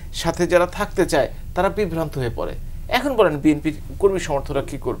যে সাথে যারা থাকতে চায়, তারা বিভ্রান্ত হয়ে পড়ে। এখন বলেন বিএনপির কর্মী সমর্থকরা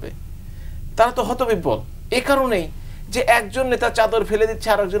কি করবে? তারা তো হতবিহ্বল। এ কারণেই যে একজন নেতা চাদর ফেলে দিচ্ছে,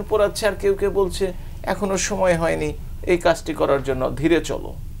 আর একজন পোড়াচ্ছে, আর কেউ কেউ বলছে এখনো সময় হয়নি এই কাজটি করার জন্য, ধীরে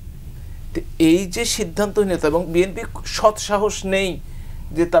চলো। এই যে সিদ্ধান্তহীনতা, এবং বিএনপি সৎ সাহস নেই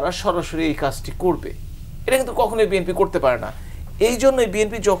যে তারা সরাসরি এই কাজটি করবে, এটা কিন্তু কখনোই বিএনপি করতে পারে না। এই জন্যই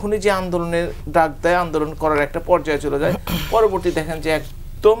বিএনপি যখনই যে আন্দোলনের ডাক দেয়, আন্দোলন করার একটা পর্যায়ে চলে যায়, পরবর্তী দেখেন যে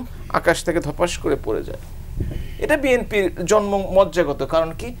একদম আকাশ থেকে ধপাস করে পড়ে যায়। এটা বিএনপির জন্ম মজ্জাগত।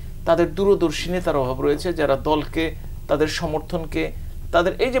 কারণ কি? তাদের দূরদর্শী নেতার অভাব রয়েছে, যারা দলকে, তাদের সমর্থনকে,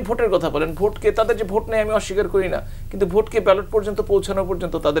 তাদের এই যে ভোটের কথা বলেন, ভোটকে, তাদের যে ভোট নেই আমি অস্বীকার করি না, কিন্তু ভোটকে ব্যালট পর্যন্ত পৌঁছানো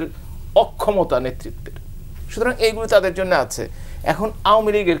পর্যন্ত তাদের অক্ষমতা নেতৃত্বের। সুতরাং এইগুলি তাদের জন্য আছে। এখন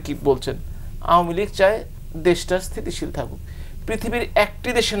আওয়ামী লীগের কি বলছেন? আওয়ামী লীগ চায় দেশটা স্থিতিশীল থাকুক। পৃথিবীর একটি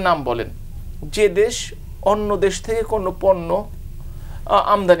দেশের নাম বলেন যে দেশ অন্য দেশ থেকে কোনো পণ্য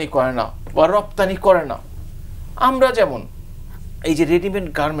আমদানি করে না বা রপ্তানি করে না। আমরা যেমন এই যে রেডিমেড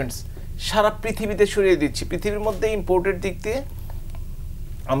গার্মেন্টস সারা পৃথিবীতে ছড়িয়ে দিচ্ছি, পৃথিবীর মধ্যে ইম্পোর্টের দিক দিয়ে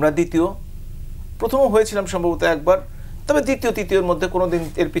আমরা দ্বিতীয়, প্রথমও হয়েছিলাম সম্ভবত একবার, তবে দ্বিতীয় তৃতীয়র মধ্যে কোনোদিন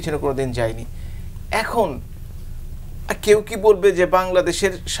এর পিছনে কোনোদিন যায়নি। এখন কেউ কি বলবে যে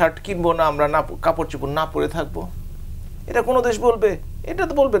বাংলাদেশের শার্ট কিনবো না, আমরা না কাপড় চোপড় না পরে থাকবো? এটা কোনো দেশ বলবে? এটা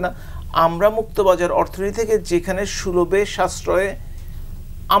তো বলবে না। আমরা মুক্তবাজার অর্থনীতি থেকে যেখানে সুলভে সাশ্রয়ে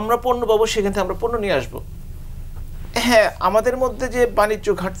আমরা পণ্য পাবো, সেখান থেকে আমরা পণ্য নিয়ে আসবো। হ্যাঁ, আমাদের মধ্যে যে বাণিজ্য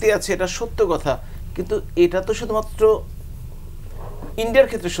ঘাটতি আছে এটা সত্য কথা, কিন্তু এটা তো শুধুমাত্র ইন্ডিয়ার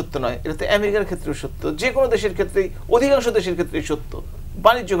ক্ষেত্রে সত্য নয়, এটা তো আমেরিকার ক্ষেত্রেও সত্য, যে কোনো দেশের ক্ষেত্রেই, অধিকাংশ দেশের ক্ষেত্রেই সত্য।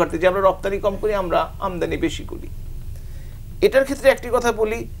 বাণিজ্য ঘাটতি, যে আমরা রপ্তানি কম করি, আমরা আমদানি বেশি করি। এটার ক্ষেত্রে একটি কথা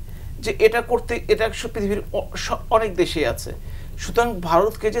বলি যে এটা করতে, এটা পৃথিবীর অনেক দেশে আছে। সুতরাং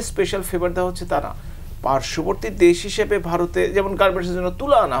ভারতকে যে স্পেশাল ফেভার দেওয়া হচ্ছে তা না। পার্শ্ববর্তী দেশ হিসেবে ভারতে যেমন গার্মেন্টসের জন্য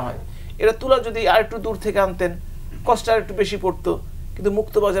তুলা আনা হয়, এরা তুলা যদি আর একটু দূর থেকে আনতেন, কষ্ট আর একটু বেশি পড়তো। কিন্তু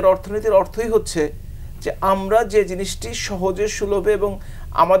মুক্তবাজার অর্থনীতির অর্থই হচ্ছে যে আমরা যে জিনিসটি সহজে, সুলভে এবং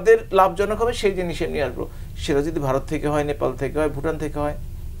আমাদের লাভজনক হবে সেই জিনিসে নিয়ে আসবো। সেটা যদি ভারত থেকে হয়, নেপাল থেকে হয়, ভুটান থেকে হয়।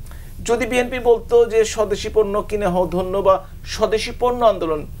 যদি বিএনপি বলতো যে স্বদেশি পণ্য কিনে হও ধন্য বা স্বদেশি পণ্য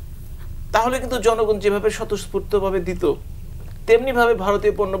আন্দোলন, তাহলে কিন্তু জনগণ যেভাবে স্বতঃস্ফূর্তভাবে দিত তেমনি ভাবে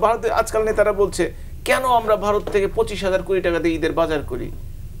ভারতীয় পণ্য, ভারতের আজকাল নেতারা বলছে কেন আমরা ভারত থেকে 25,000 কোটি টাকা দিয়ে ঈদের বাজার করি।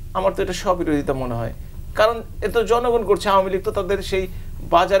 আমার তো এটা স্ববিরোধিতা মনে হয়, কারণ এত জনগণ করছে। আওয়ামী লীগ তো তাদের সেই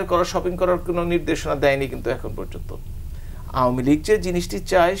বাজার করা, শপিং করার কোনো নির্দেশনা দেয়নি কিন্তু এখন পর্যন্ত। আওয়ামী লীগ যে জিনিসটি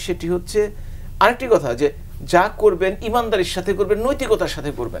চায় সেটি হচ্ছে আরেকটি কথা, যে যা করবেন ইমানদারির সাথে করবেন, নৈতিকতার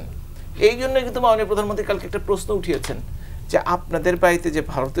সাথে করবেন। এই জন্য কিন্তু মাননীয় প্রধানমন্ত্রী কালকে একটা প্রশ্ন উঠিয়েছেন যে আপনাদের বাড়িতে যে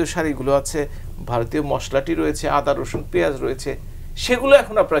ভারতীয় শাড়িগুলো আছে, ভারতীয় মশলাটি রয়েছে, আদা রসুন পেঁয়াজ রয়েছে, সেগুলো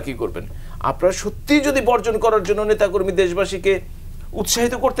এখন আপনারা কি করবেন? আপনারা সত্যি যদি বর্জন করার জন্য নেতাকর্মী দেশবাসীকে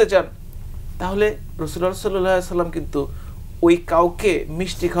উৎসাহিত করতে চান, তাহলে রাসূলুল্লাহ সাল্লাল্লাহু আলাইহি সাল্লাম কিন্তু ওই কাউকে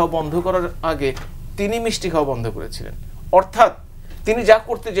মিষ্টি খাওয়া বন্ধ করার আগে তিনি মিষ্টি খাওয়া বন্ধ করেছিলেন। অর্থাৎ তিনি যা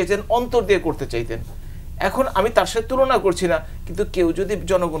করতে চাইতেন অন্তর দিয়ে করতে চাইতেন। এখন আমি তার সাথে তুলনা করছি না, কিন্তু কেউ যদি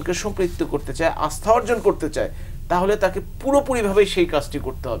জনগণকে সম্পৃক্ত করতে চায়, আস্থা অর্জন করতে চায়, তাহলে তাকে পুরোপুরিভাবে সেই কাজটি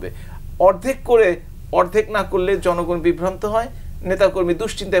করতে হবে। অর্ধেক করে অর্ধেক না করলে জনগণ বিভ্রান্ত হয়, নেতাকর্মী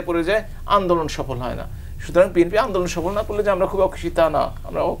দুশ্চিন্তায় পড়ে যায়, আন্দোলন সফল হয় না। সুতরাং বিএনপি আন্দোলন সফল না করলে যে আমরা খুব অখুশি তা না,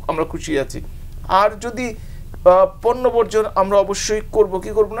 আমরা খুশি আছি। আর যদি পণ্য বর্জন আমরা অবশ্যই করব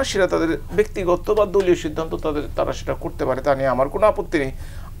কি করব না সেটা তাদের ব্যক্তিগত বা দলীয় সিদ্ধান্ত, তারা সেটা করতে পারে, তা নিয়ে আমার কোনো আপত্তি নেই।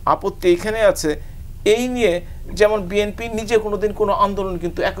 আপত্তি এখানে আছে এই নিয়ে, যেমন বিএনপি নিজে কোনোদিন কোনো আন্দোলন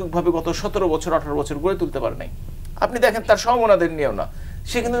কিন্তু এককভাবে গত 17 বছর 18 বছর গড়ে তুলতে পারে নাই। আপনি দেখেন তার সমমনাদের নিয়েও না,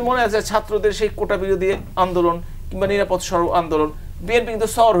 সে কিন্তু মনে আছে ছাত্রদের সেই কোটা বিরোধী আন্দোলন কিংবা নিরাপদ সড়ক আন্দোলন, বিএনপি কিন্তু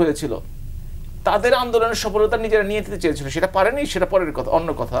সর হয়েছিল। তাদের আন্দোলনের সফলতা নিজেরা নিয়ে নিতে চেয়েছিল, সেটা পারেনি, সেটা পরের কথা, অন্য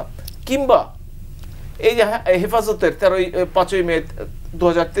কথা। কিংবা এই যে হেফাজতের 5ই মে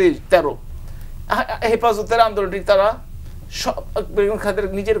 2013 হেফাজতের আন্দোলনটি তারা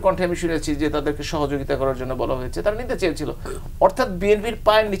নিজের কণ্ঠে আমি শুনেছি যে তাদেরকে সহযোগিতা করার জন্য বলা হয়েছে, তারা নিতে চেয়েছিল। অর্থাৎ বিএনপির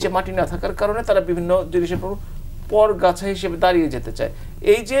পায়ের নিচে মাটি না থাকার কারণে তারা বিভিন্ন জিনিসের পর গাছা হিসেবে দাঁড়িয়ে যেতে চায়।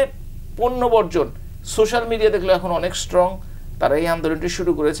 এই যে পণ্য বর্জন, সোশ্যাল মিডিয়া দেখলে এখন অনেক স্ট্রং, তারা এই আন্দোলনটি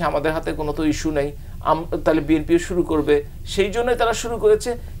শুরু করেছে। আমাদের হাতে কোনো তো ইস্যু নেই, তাহলে বিএনপিও শুরু করবে, সেই জন্যই তারা শুরু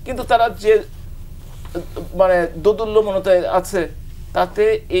করেছে। কিন্তু তারা যে মানে দোদুল্য মনতায় আছে, তাতে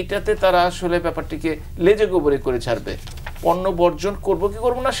এইটাতে তারা আসলে ব্যাপারটিকে লেজে গোবরে করে ছাড়বে। পণ্য বর্জন করবো কি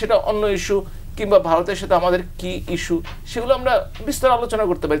করবো না সেটা অন্য ইস্যু, কিংবা ভারতের সাথে আমাদের কি ইস্যু সেগুলো আমরা বিস্তার আলোচনা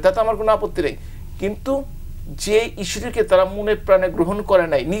করতে পারি, তাতে আমার কোনো আপত্তি নেই। কিন্তু যে ইস্যুটিকে তারা মনে প্রাণে গ্রহণ করে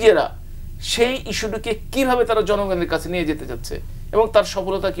নাই নিজেরা, সেই ইস্যুটিকে কিভাবে তারা জনগণের কাছে নিয়ে যেতে যাচ্ছে এবং তার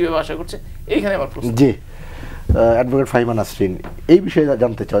সফলতা কিভাবে আশা করছে, এইখানে আমার প্রশ্ন। জি, অ্যাডভোকেট ফাহিমা নাসরিন, এই বিষয়ে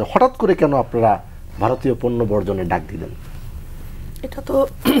জানতে চাই হঠাৎ করে কেন আপনারা ভারতীয় পণ্য বর্জনের ডাক দিলেন? এটা তো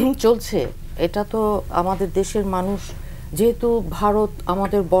চলছে, এটা তো আমাদের দেশের মানুষ, যেহেতু ভারত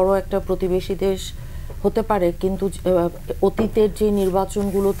আমাদের বড় একটা প্রতিবেশী দেশ হতে পারে, কিন্তু অতীতের যে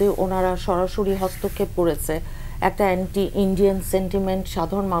নির্বাচনগুলোতে ওনারা সরাসরি হস্তক্ষেপ করেছে, একটা অ্যান্টি ইন্ডিয়ান সেন্টিমেন্ট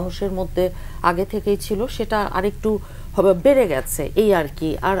সাধারণ মানুষের মধ্যে আগে থেকেই ছিল, সেটা আরেকটু বেড়ে গেছে এই আর কি।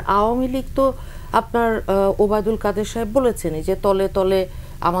 আর আওয়ামী লীগ তো আপনার ওবায়দুল কাদের সাহেব বলেছেনই যে তলে তলে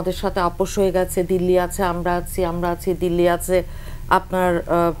আমাদের সাথে আপোষ হয়ে গেছে, দিল্লি আছে আমরা আছি, দিল্লি আছে। আপনার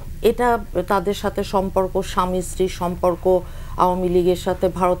এটা তাদের সাথে সম্পর্ক, স্বামী স্ত্রীর সম্পর্ক, আওয়ামী লীগের সাথে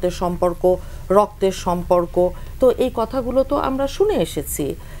ভারতের সম্পর্ক, রক্তের সম্পর্ক, তো এই কথাগুলো তো আমরা শুনে এসেছি।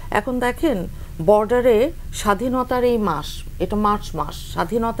 এখন দেখেন বর্ডারে স্বাধীনতার এই মাস, এটা মার্চ মাস,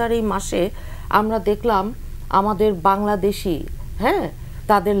 স্বাধীনতার এই মাসে আমরা দেখলাম আমাদের বাংলাদেশি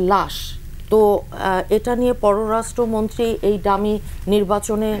তাদের লাশ। তো এটা নিয়ে পররাষ্ট্রমন্ত্রী এই দামি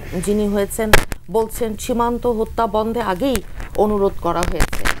নির্বাচনে যিনি হয়েছেন বলছেন সীমান্ত হত্যা বন্ধে আগেই অনুরোধ করা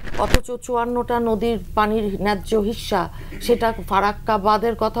হয়েছে, অথচ 54টা নদীর পানির ন্যায্য হিস্সা, সেটা ফারাক্কা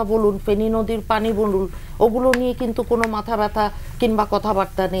বাঁধের কথা বলুন, ফেনী নদীর পানি বলুন, ওগুলো নিয়ে কিন্তু কোনো মাথা ব্যথা কিংবা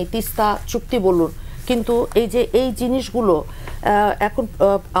কথাবার্তা নেই। তিস্তা চুক্তি বলুন, কিন্তু এই জিনিসগুলো এখন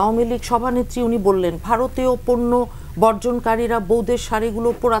আওয়ামী লীগ সভানেত্রী উনি বললেন ভারতীয় পণ্য বর্জনকারীরা বৌদের শাড়িগুলো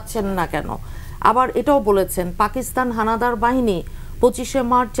পরাচ্ছেন না কেন। আবার এটাও বলেছেন পাকিস্তান হানাদার বাহিনী 25শে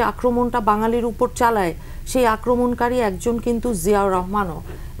মার্চ যে আক্রমণটা বাঙালির উপর চালায়, সেই আক্রমণকারী একজন কিন্তু জিয়াউর রহমানও।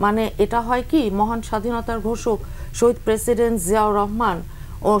 মানে এটা হয় কি, মহান স্বাধীনতার ঘোষক শহীদ প্রেসিডেন্ট জিয়াউর রহমান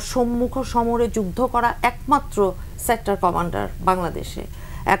ও সম্মুখ সমরে যুদ্ধ করা একমাত্র সেক্টর কমান্ডার বাংলাদেশে।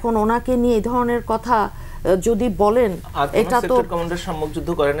 এখন ওনাকে নিয়ে এই ধরনের কথা যদি বলেন, এটা তো কমান্ডার সম্মুখ যুদ্ধ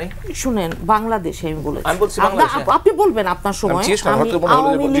করে নাই, শুনেন বাংলাদেশে আমি বলেছি, আপনি বলবেন আপনার সময়।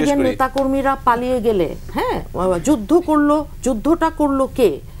 আওয়ামী লীগের নেতাকর্মীরা পালিয়ে গেলে যুদ্ধটা করলো কে?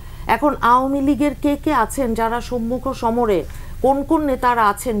 এখন আওয়ামী লীগের কে কে আছেন যারা সম্মুখ সমরে, কোন কোন নেতারা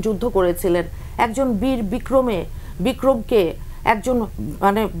আছেন যুদ্ধ করেছিলেন? একজন বীর বিক্রমকে একজন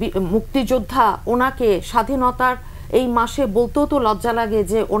মানে মুক্তিযোদ্ধা, ওনাকে স্বাধীনতার এই মাসে বলতেও তো লজ্জা লাগে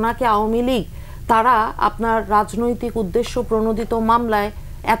যে ওনাকে আওয়ামী লীগ তারা আপনার রাজনৈতিক উদ্দেশ্য প্রণোদিত মামলায়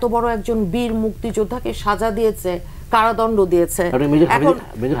এত বড় একজন বীর মুক্তিযোদ্ধাকে সাজা দিয়েছে, কারাদণ্ড দিয়েছে। এখন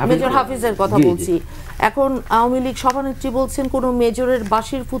মেজর হাফিজের কথা বলছি। এখন আওয়ামী লীগ সভানেত্রী বলছেন কোনো মেজরের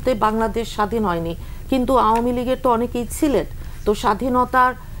বাঁশির ফুতে বাংলাদেশ স্বাধীন হয়নি, কিন্তু আওয়ামী লীগের তো অনেকেই ছিলেন। তো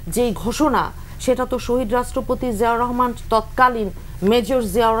স্বাধীনতার যেই ঘোষণা সেটা তো শহীদ রাষ্ট্রপতি জিয়াউর রহমান, তৎকালীন মেজর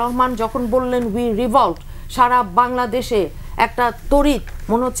জিয়াউর রহমান যখন বললেন উই রিভল্ট, সারা বাংলাদেশে একটা তড়িৎ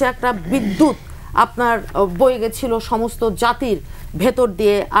মনে হচ্ছে একটা বিদ্যুৎ আপনার বয়ে গেছিল সমস্ত জাতির ভেতর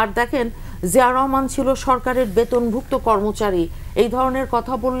দিয়ে। আর দেখেন জিয়াউর রহমান ছিল সরকারের বেতনভুক্ত কর্মচারী। এই ধরনের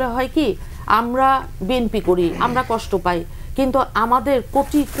কথা বললে হয় কি, আমরা বিএনপি করি, আমরা কষ্ট পাই, কিন্তু আমাদের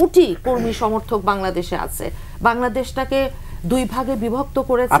কোটি কোটি কর্মী সমর্থক বাংলাদেশে আছে। বাংলাদেশটাকে দুই ভাগে বিভক্ত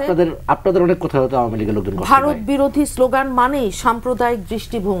করেছে। আপনাদের অনেক কথা হতো আওয়ামী লীগের লোকজন ভারত বিরোধী স্লোগান মানেই সাম্প্রদায়িক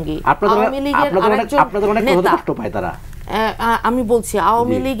দৃষ্টিভঙ্গি। আওয়ামী লীগের আমি বলছি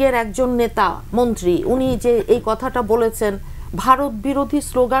আওয়ামী লীগের একজন নেতা মন্ত্রী উনি যে এই কথাটা বলেছেন, ভারত বিরোধী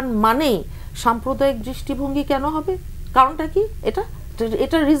স্লোগান মানেই সাম্প্রদায়িক দৃষ্টিভঙ্গি কেন হবে? কারণটা কি?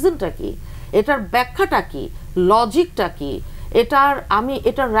 এটার রিজনটা কি? এটার ব্যাখ্যাটা কি? লজিকটা কি?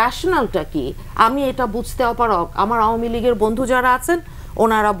 এটার র্যাশনালটা কি? আমি এটা বুঝতে অপারগ। আমার আওয়ামী লীগের বন্ধু যারা আছেন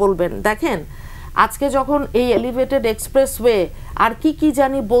ওনারা বলবেন। দেখেন আজকে যখন এই এলিভেটেড এক্সপ্রেসওয়ে আর কি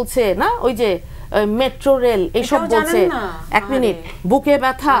জানি বলছে না, ওই যে মেট্রো রেল এইসব বলছে, এক মিনিট, বুকে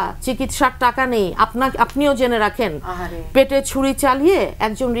ব্যথা, চিকিৎসার টাকা নেই, আপনিও জেনে রাখেন। পেটে ছুরি চালিয়ে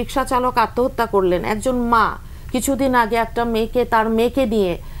একজন রিক্সা চালক আত্মহত্যা করলেন। একজন মা কিছুদিন আগে একটা মেয়েকে, তার মেয়েকে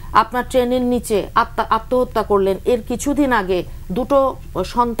নিয়ে আপনার ট্রেনের নিচে আত্মহত্যা করলেন। এর কিছুদিন আগে দুটো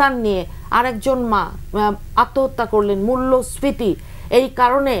সন্তান নিয়ে আরেকজন মা আত্মহত্যা করলেন। মূল্যস্ফীতি এই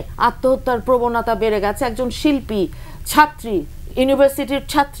কারণে আত্মহত্যার প্রবণতা বেড়ে গেছে। একজন শিল্পী, ছাত্রী, ইউনিভার্সিটির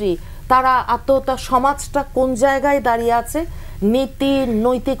ছাত্রী, তারা আত্মহত্যা। সমাজটা কোন জায়গায় দাঁড়িয়ে আছে? নীতি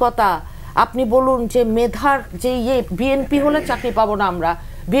নৈতিকতা। আপনি বলুন যে মেধার যে বিএনপি হলে চাকরি পাবো না আমরা,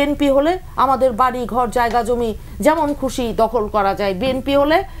 বিএনপি হলে আমাদের বাড়ি ঘর জায়গা জমি যেমন খুশি দখল করা যায়, বিএনপি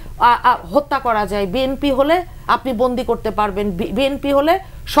হলে হত্যা করা যায়, বিএনপি হলে আপনি বন্দি করতে পারবেন, বিএনপি হলে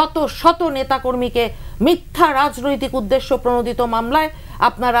শত শত নেতাকর্মীকে মিথ্যা রাজনৈতিক উদ্দেশ্য প্রণোদিত মামলায়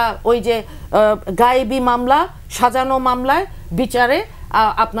আপনারা ওই যে গায়েবী মামলা, সাজানো মামলায় বিচারে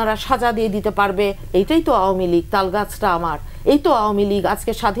আপনারা সাজা দিয়ে দিতে পারবে। এইটাই তো আওয়ামী লীগ। তালগাছটা আমার, এই তো আওয়ামী লীগ।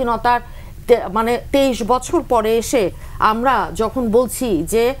 আজকে স্বাধীনতার মানে 23 বছর পরে এসে আমরা যখন বলছি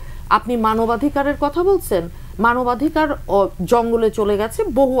যে আপনি মানবাধিকারের কথা বলছেন, মানবাধিকার জঙ্গলে চলে গেছে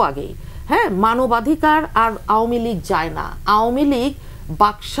বহু আগেই। হ্যাঁ, মানবাধিকার আর আওয়ামী লীগ যায় না। আওয়ামী লীগ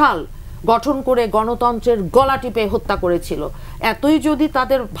বাকশাল গঠন করে গণতন্ত্রের গলা টিপে হত্যা করেছিল। এতই যদি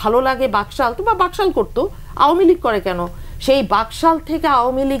তাদের ভালো লাগে বাকশাল, তো বা বাকশাল করতো, আওয়ামী লীগ করে কেন? সেই বাকশাল থেকে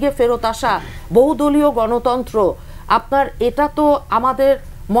আওয়ামী লীগে ফেরত আসা বহুদলীয় গণতন্ত্র আপনার, এটা তো আমাদের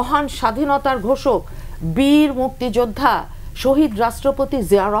মহান স্বাধীনতার ঘোষক বীর মুক্তিযোদ্ধা শহীদ রাষ্ট্রপতি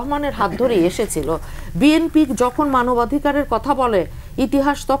জিয়াউর রহমানের হাত ধরে এসেছিল। বিএনপি যখন মানবাধিকারের কথা বলে,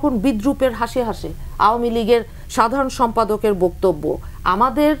 ইতিহাস তখন বিদ্রূপের হাসি হাসে। আওয়ামী লীগের সাধারণ সম্পাদকের বক্তব্য,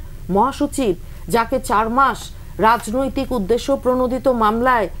 আমাদের মহাসচিব যাকে 4 মাস রাজনৈতিক উদ্দেশ্য প্রণোদিত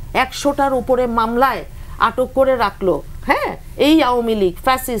মামলায় 100টার উপরে মামলায় আটক করে রাখলো, হ্যাঁ, এই আওয়ামী লীগ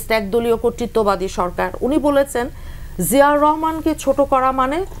ফ্যাসিস্ট একদলীয় কর্তৃত্ববাদী সরকার, উনি বলেছেন জিয়াউর রহমানকে ছোট করা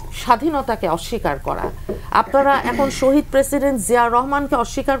মানে স্বাধীনতাকে অস্বীকার করা। আপনারা এখন শহীদ প্রেসিডেন্ট জিয়াউর রহমানকে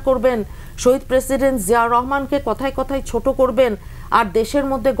অস্বীকার করবেন, শহীদ প্রেসিডেন্ট জিয়াউর রহমানকে কথায় কথায় ছোট করবেন, আর দেশের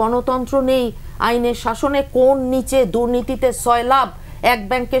মধ্যে গণতন্ত্র নেই, আইনের শাসনে কোন নিচে, দুর্নীতিতে সয়লাভ, এক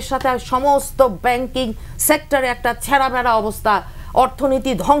ব্যাংকের সাথে সমস্ত ব্যাংকিং সেক্টরে একটা ছেঁড়াবেড়া অবস্থা,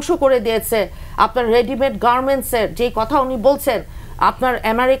 অর্থনীতি ধ্বংস করে দিয়েছে। আপনার রেডিমেড গার্মেন্টসের যে কথা উনি বলছেন, আপনার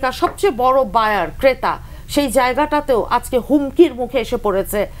আমেরিকা সবচেয়ে বড় বায়ার, ক্রেতা, সেই জায়গাটাতেও আজকে হুমকির মুখে এসে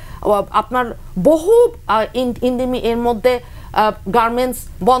পড়েছে। আপনার বহু এর মধ্যে গার্মেন্টস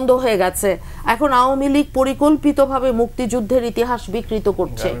বন্ধ হয়ে গেছে। এখন আওয়ামী লীগ পরিকল্পিতভাবে মুক্তিযুদ্ধের ইতিহাস বিকৃত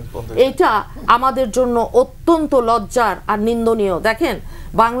করছে। এটা আমাদের জন্য অত্যন্ত লজ্জার আর নিন্দনীয়। দেখেন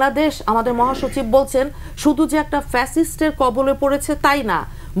বাংলাদেশ, আমাদের মহাসচিব বলছেন শুধু যে একটা ফ্যাসিস্টের কবলে পড়েছে তাই না,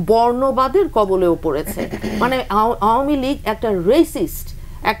 বর্ণবাদের কবলেও পড়েছে। মানে আওয়ামী লীগ একটা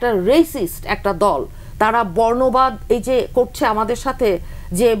রেসিস্ট একটা দল। তারা বর্ণবাদ এই যে করছে আমাদের সাথে,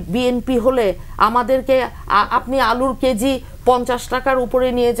 যে বিএনপি হলে আমাদেরকে আপনি আলুর কেজি 50 টাকার উপরে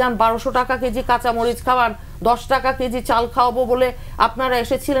নিয়ে যান, 1200 টাকা কেজি কাঁচামরিচ খাওয়ান, 10 টাকা কেজি চাল খাওয়াবো বলে আপনারা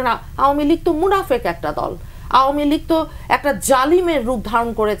এসেছিলেন। আওয়ামী লীগ তো মুনাফেক একটা দল। আওয়ামী লীগ তো একটা জালিমের রূপ ধারণ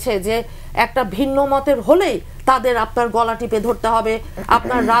করেছে, যে একটা ভিন্ন মতের হলেই তাদের আপনার গলা টিপে ধরতে হবে,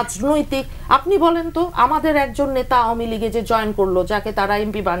 আপনার রাজনৈতিক, আপনি বলেন তো আমাদের একজন নেতা আওয়ামী লীগে যে জয়েন করলো, যাকে তারা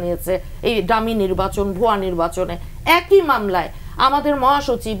এমপি বানিয়েছে এই ডামি নির্বাচন, ভুয়া নির্বাচনে, একই মামলায় আমাদের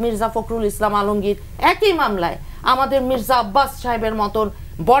মহাসচিব মির্জা ফখরুল ইসলাম আলমগীর, একই মামলায় আমাদের মির্জা আব্বাস সাহেবের মতন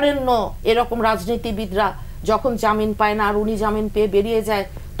বরেণ্য এরকম রাজনীতিবিদরা যখন জামিন পায় না আর উনি জামিন পেয়ে বেরিয়ে যায়,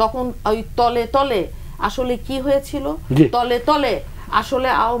 তখন ওই তলে তলে আসলে কি হয়েছিল, তলে তলে আসলে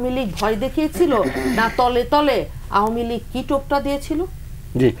আওয়ামী লীগ ভয় দেখিয়েছিল না তলে তলে আওয়ামী লীগ কি টোপটা দিয়েছিল?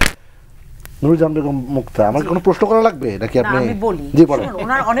 জি নুরজাহান বেগম মুক্তা, আমার কোনো প্রশ্ন করা লাগবে নাকি আপনি? আমি বলি,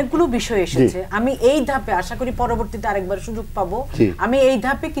 ওনার অনেকগুলো বিষয় এসেছে, আমি এই ধাপে আশা করি পরবর্তীতে আরেকবার সুযোগ পাবো, আমি এই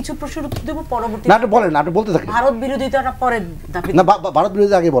ধাপে কিছু প্রশ্নের উত্তর দেব, পরবর্তীতে না বলেন, আপনি বলতে থাকেন। ভারত বিরোধিতাটা পরের ধাপে, না ভারত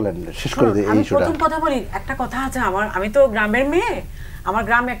বিরোধী আগে বলেন, শেষ করে দিই। আমি প্রথম কথা বলি, একটা কথা আছে আমার, আমি তো গ্রামের মেয়ে, আমার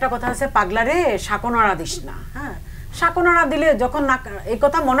গ্রামে একটা কথা আছে, পাগলারে শাকনাড়া দিস না। হ্যাঁ, শাকনাড়া দিলে যখন এই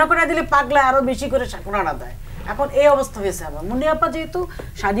কথা মনে করে দিলে পাগলা আরো বেশি করে শাকনাড়া দেয়। এখন এই অবস্থা হয়েছে। আমার মুনিয়াপা যেহেতু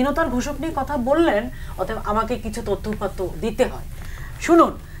স্বাধীনতার ঘোষক নিয়ে কথা বললেন, অতএব আমাকে কিছু তথ্য দিতে হয়।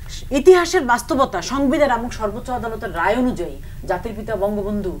 শুনুন, ইতিহাসের বাস্তবতা, সংবিধান এবং সর্বোচ্চ আদালতের রায় অনুযায়ী জাতির পিতা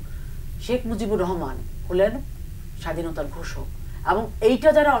বঙ্গবন্ধু শেখ মুজিবুর রহমান হলেন স্বাধীনতার ঘোষক, এবং এইটা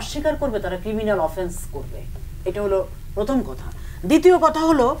যারা অস্বীকার করবে তারা ক্রিমিনাল অফেন্স করবে। এটা হলো প্রথম কথা। দ্বিতীয় কথা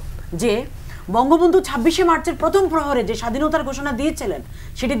হলো যে বঙ্গবন্ধু ২৬শে মার্চের প্রথম প্রহরে যে স্বাধীনতার ঘোষণা দিয়েছিলেন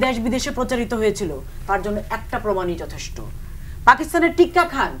সেটি দেশ বিদেশে প্রচারিত হয়েছিল, তার জন্য একটা প্রমাণই যথেষ্ট। পাকিস্তানের টিক্কা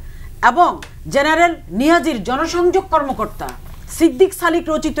খান এবং জেনারেল নিয়াজির জনসংযোগ কর্মকর্তা সিদ্দিক সালিক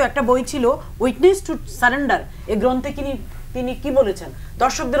রচিত একটা বই ছিল উইটনেস টু সারেন্ডার। এই গ্রন্থে তিনি কি বলেছেন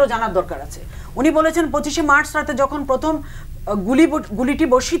দর্শকদেরও জানার দরকার আছে। উনি বলেছেন ২৫শে মার্চ রাতে যখন প্রথম গুলিটি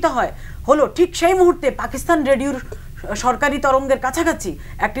বর্ষিত হলো, ঠিক সেই মুহূর্তে পাকিস্তান রেডিওর সরকারি তরঙ্গের কাছাকাছি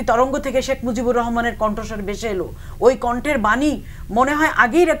একটি তরঙ্গ থেকে শেখ মুজিবুর রহমানের কণ্ঠস্বর ভেসে এলো। ওই কণ্ঠের বাণী মনে হয়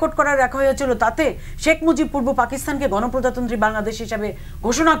আগেই রেকর্ড করা রাখা হয়েছিল। তাতে শেখ মুজিব পূর্ব পাকিস্তানকে গণপ্রজাতন্ত্রী বাংলাদেশ হিসাবে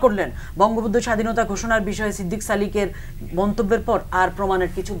ঘোষণা করলেন। বঙ্গবন্ধু স্বাধীনতা ঘোষণার বিষয়ে সিদ্দিক সালিকের মন্তব্যের পর আর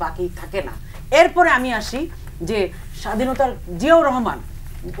প্রমাণের কিছু বাকি থাকে না। এরপরে আমি আসি যে স্বাধীনতার জিয়াউর রহমান,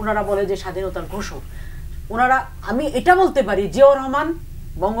 ওনারা বলে যে স্বাধীনতার ঘোষক, ওনারা, আমি এটা বলতে পারি জিয়াউর রহমান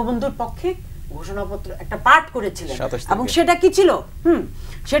বঙ্গবন্ধুর পক্ষে ঘোষণাপত্র একটা পাঠ করেছিলেন, এবং সেটা কি ছিল,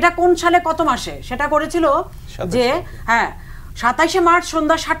 সেটা কোন সালে কত মাসে সেটা করেছিল যে ২৭শে মার্চ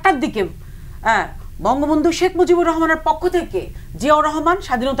সন্ধ্যা ৭টার দিকে বঙ্গবন্ধু শেখ মুজিবুর রহমানের পক্ষ থেকে জিয়াউর রহমান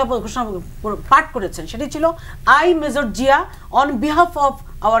স্বাধীনতা ঘোষণা পাঠ করেছেন। সেটি ছিল, I major Zia on behalf of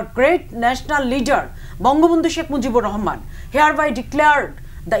our great national leader Bangabandhu Sheikh Mujibur Rahman হেয়ারবাই declared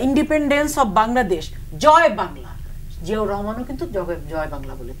the independence of Bangladesh, জয় বাংলা। জিয়াউর রহমানও কিন্তু জয়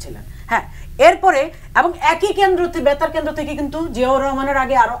বাংলা বলেছিলেন। হ্যাঁ, এরপরে এবং একই কেন্দ্র থেকে, বেতার কেন্দ্র থেকে কিন্তু জিয়াউর রহমানের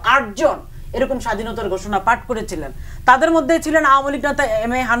আগে আরো ৮ জন এরকম স্বাধীনতার ঘোষণা পাঠ করেছিলেন। তাদের মধ্যে ছিলেন আওয়ামী লীগ নেতা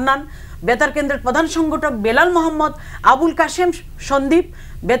এম এ হান্নান, বেতার কেন্দ্রের প্রধান সংগঠক বেলাল মোহাম্মদ, আবুল কাশেম সন্দীপ,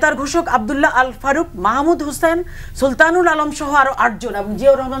 বেতার ঘোষক আব্দুল্লাহ আল ফারুক, মাহমুদ হোসেন, সুলতানুল আলম সহ আরো ৮ জন, এবং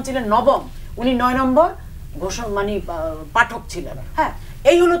জিয়াউর রহমান ছিলেন নবম, উনি ৯ নম্বর পাঠক ছিলেন। হ্যাঁ,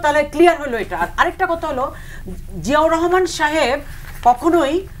 এই হলো, তাহলে ক্লিয়ার হলো এটা। আর আরেকটা কথা হলো, জিয়াউর রহমান সাহেব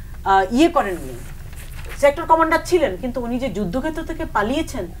কখনোই করেননি, সেক্টর কমান্ডার ছিলেন, কিন্তু উনি যে যুদ্ধক্ষেত্র থেকে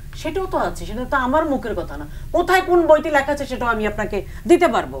পালিয়েছেন সেটাও তো আছে, সেটা তো আমার মুখের কথা না, কোথায় কোন বইতে লেখা আছে সেটাও আমি আপনাকে দিতে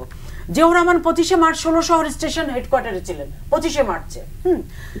পারবো। জিয়াউর রহমান ২৫শে মার্চ ১৬ শহর স্টেশন হেডকোয়ার্টারে ছিলেন ২৫শে মার্চে।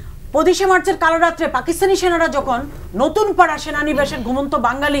 ২৫শে মার্চের কালো রাত্রে পাকিস্তানি সেনারা যখন নতুন পাড়া সেনানিবাসের ঘুমন্ত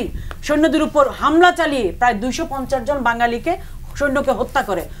বাঙালি সৈন্যদের উপর হামলা চালিয়ে প্রায় ২৫০ জন বাঙালিকে সৈন্যকে হত্যা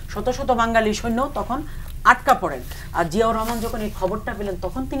করে, শত শত বাঙালি সৈন্য তখন আটকা পড়েন। আর জিয়াউর রহমান যখন এই খবরটা পেলেন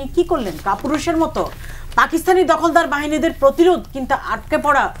তখন তিনি কি করলেন, কাপুরুষের মতো পাকিস্তানি দখলদার বাহিনীদের প্রতিরোধ কিন্তু আটকে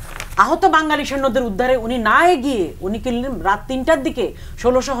পড়া আহত বাঙালি সৈন্যদের উদ্ধারে উনি না এগিয়ে উনি কিনলেন রাত ৩টার দিকে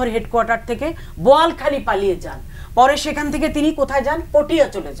 ১৬ শহর হেডকোয়ার্টার থেকে বোয়ালখালী পালিয়ে যান। পরে সেখান থেকে তিনি কোথায় যান, পটিয়া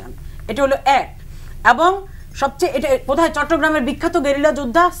চলে যান। এটা হলো এক। এবং সবচেয়ে এটা কোথায়, চট্টগ্রামের বিখ্যাত গেরিলা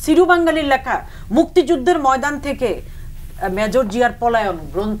যোদ্ধা সিরু বাঙ্গালির লেখা মুক্তিযুদ্ধের ময়দান থেকে মেজর জিয়ার পলায়ন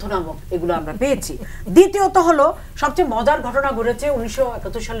গ্রন্থ নামক এগুলো আমরা পেয়েছি। দ্বিতীয়ত হলো, সবচেয়ে মজার ঘটনা ঘটেছে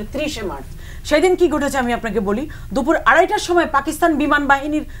 ১৯৭১ সালের ৩০শে মার্চ। সেদিন কি ঘটেছে আমি আপনাকে বলি। দুপুর ২:৩০টার সময় পাকিস্তান বিমান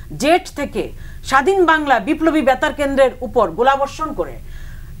বাহিনীর জেট থেকে স্বাধীন বাংলা বিপ্লবী বেতার কেন্দ্রের উপর গোলাবর্ষণ করে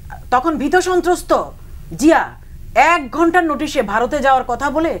তখন ভীত সন্ত্রস্ত জিয়া ১ ঘন্টার নোটিশে ভারতে যাওয়ার কথা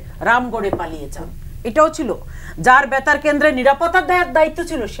বলে রামগড়ে পালিয়ে যান। এটাও ছিল, যার বেতার কেন্দ্রের নিরাপত্তার দায়িত্ব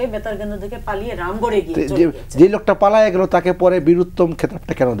ছিল সেই বেতার কেন্দ্র থেকে পালিয়ে রামগড়ে গিয়ে যে লোকটা পালায় গেল তাকে পরে বীরুত্তম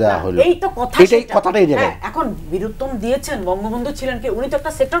খেতাবটা কেন দেওয়া হলো, এই তো কথা, এটাই কথাটাই জায়গা। এখন বীরুত্তম দিয়েছেন বঙ্গবন্ধু ছিলেন কি, উনি তো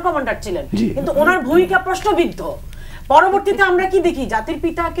একটা সেক্টর কমান্ডার ছিলেন, কিন্তু ওনার ভূমিকা প্রশ্নবিদ্ধ। পরবর্তীতে আমরা কি দেখি, জাতির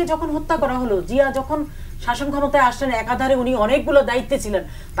পিতাকে যখন হত্যা করা হলো, জিয়া যখন শাসন ক্ষমতায় আসলেন, একাধারে উনি অনেকগুলো দায়িত্বে ছিলেন।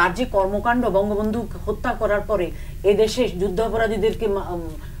 তার যে কর্মকাণ্ড, বঙ্গবন্ধু হত্যা করার পরে এ দেশে যুদ্ধাপরাধীদেরকে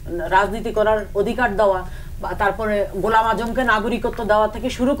রাজনীতি করার অধিকার দেওয়া, তারপরে গোলাম আজমকে নাগরিকত্ব দেওয়া থেকে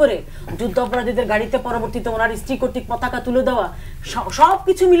শুরু করে যুদ্ধাপরাধীদের গাড়িতে পরবর্তীতে ওনার স্ত্রী কর্তৃক পতাকা তুলে দেওয়া,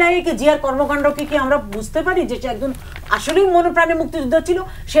 সবকিছু মিলাইয়ে কি জিয়ার কর্মকাণ্ডকে কি আমরা বুঝতে পারি যে সে একজন আসলেই মনোপ্রাণে মুক্তিযোদ্ধা ছিল?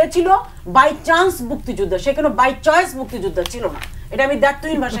 সে ছিল বাই চান্স মুক্তিযোদ্ধা, সে কোনো বাই চয়েস মুক্তিযোদ্ধা ছিল না। এটা আমি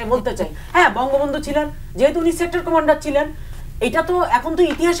দ্ব্যর্থহীন ভাষায় বলতে চাই। হ্যাঁ, বঙ্গবন্ধু ছিলেন, যেহেতু উনি সেক্টর কমান্ডার ছিলেন, এটা তো এখন তো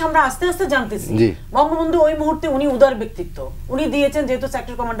ইতিহাস আমরা আস্তে আস্তে জানতেছি। বঙ্গবন্ধু ওই মুহূর্তে উনি উদার ব্যক্তিত্ব, উনি দিয়েছেন যেহেতু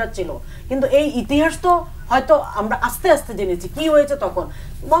সেক্টর কমান্ডার ছিল, কিন্তু এই ইতিহাস তো হয়তো আমরা আস্তে আস্তে জেনেছি কি হয়েছে তখন।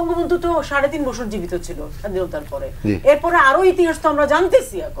 বঙ্গবন্ধু তো 3.5 বছর জীবিত ছিল স্বাধীনতার পরে, এরপরে আরো ইতিহাস তো আমরা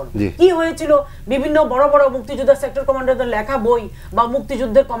জানতেছি এখন কি হয়েছিল। বিভিন্ন বড় বড় মুক্তিযোদ্ধা সেক্টর কমান্ডারদের লেখা বই বা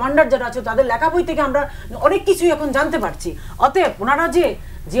মুক্তিযুদ্ধের কমান্ডার যারা আছে তাদের লেখা বই থেকে আমরা অনেক কিছুই এখন জানতে পারছি। অতএব ওনারা যে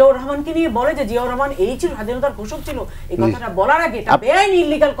জিয়াউর রহমানকে নিয়ে বলে যে জিয়াউর রহমান এই ছিল স্বাধীনতার ঘোষক ছিল, এই কথাটা বলার আগে এটা বেআইনি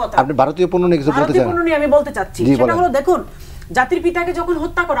ইলিগাল কথা। আপনি ভারতীয় পণ্য নিয়ে কিছু বলতে চান? পণ্য নিয়ে আমি বলতে চাচ্ছি, সেটা হলো দেখুন, জাতির পিতাকে যখন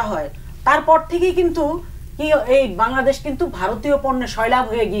হত্যা করা হয় তারপর থেকেই কিন্তু এই বাংলাদেশ কিন্তু ভারতীয় পণ্যের সয়লাভ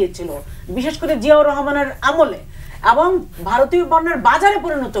হয়ে গিয়েছিল, বিশেষ করে জিয়াউর রহমানের আমলে, এবং ভারতীয় পণ্যের বাজারে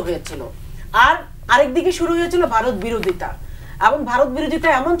পরিণত হয়েছিল। আর আরেকদিকে শুরু হয়েছিল ভারত বিরোধিতা, এবং ভারত বিরোধিতা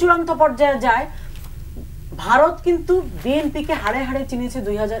এমন চূড়ান্ত পর্যায়ে যায়, ভারত কিন্তু বিএনপিকে হাড়ে হাড়ে চিনেছে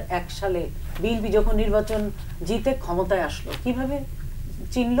 2001 সালে। বিএনপি যখন নির্বাচন জিতে ক্ষমতায় আসলো, কিভাবে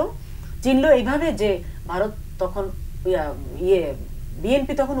চিনলো এইভাবে যে ভারত তখন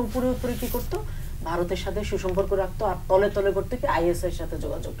বিএনপি তখন উপরে উপরে কি করতো, ভারতের সাথে সুসম্পর্ক রাখতো, আর তলে তলে করতে কি আইএসআই এর সাথে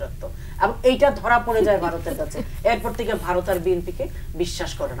যোগাযোগ রাখতো, এবং এইটা ধরা পড়ে যায় ভারতের কাছে। এরপর থেকে ভারত আর বিএনপিকে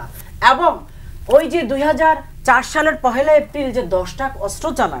বিশ্বাস করে না। এবং ওই যে 2004 সালের 1 এপ্রিল যে 10টা অস্ত্র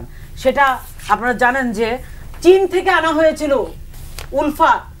চালান, সেটা আপনারা জানেন যে চীন থেকে আনা হয়েছিল,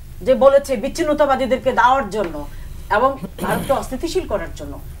 উলফা যে বলেছে বিচ্ছিন্নতাবাদীদেরকে দেওয়ার জন্য এবং ভারতকে অস্থিতিশীল করার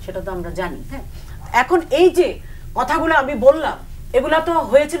জন্য, সেটা তো আমরা জানি। হ্যাঁ, এখন এই যে কথাগুলো আমি বললাম, এগুলা তো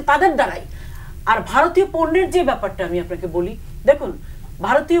হয়েছে তাদের দ্বারাই। আর ভারতীয় পণ্যের যে ব্যাপারটা আমি আপনাকে বলি, দেখুন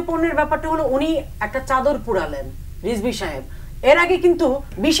ভারতীয় পণ্যের ব্যাপারটা হলো, উনি একটা চাদর পুড়ালেন রিজভী সাহেব। এর আগে কিন্তু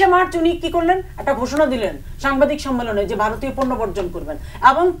 20 মার্চ উনি কি করলেন, একটা ঘোষণা দিলেন সাংবাদিক সম্মেলনে যে ভারতীয় পণ্য বর্জন করবেন,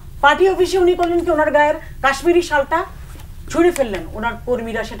 এবং পার্টি অফিসে উনি করলেন কি, ওনার গায়ের কাশ্মীরি শালটা ছুঁড়ে ফেললেন, ওনার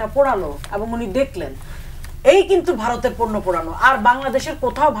কর্মীরা সেটা পোড়ালো এবং উনি দেখলেন। এই কিন্তু ভারতের পণ্য পোড়ানো। আর বাংলাদেশের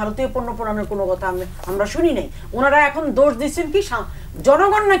কোথাও ভারতীয় পণ্য পোড়ানোর কোনো কথা আমরা শুনি নাই। ওনারা এখন দোষ দিচ্ছেন কি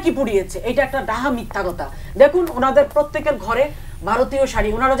জনগণ নাকি পুড়িয়েছে, এটা একটা ডাহা মিথ্যা কথা। দেখুন ওনাদের প্রত্যেকের ঘরে ভারতীয় শাড়ি,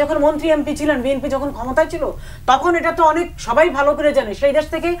 ওনারা যখন মন্ত্রী এমপি ছিলেন, বিএনপি যখন ক্ষমতায় ছিল, তখন এটা তো অনেক সবাই ভালো করে জানে, সেই দেশ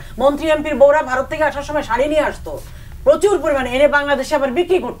থেকে মন্ত্রী এমপির বউরা ভারত থেকে আসার সময় শাড়ি নিয়ে আসতো প্রচুর পরিমাণে, এনে বাংলাদেশে আবার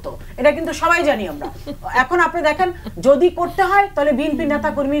বিক্রি করতো, এটা কিন্তু সবাই জানি আমরা। এখন আপনি দেখেন, যদি করতে হয় তাহলে বিএনপি নেতা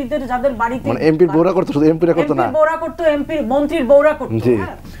কর্মীদের যাদের বাড়িতে এমপির বউরা করতো, শুধু এমপিরা করতো না, বউরা করতো, এমপির মন্ত্রীর বউরা করতো।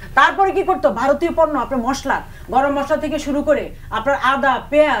 তারপরে কি করতো, ভারতীয় পণ্য, আপনার মশলা, গরম মশলা থেকে শুরু করে আপনার আদা,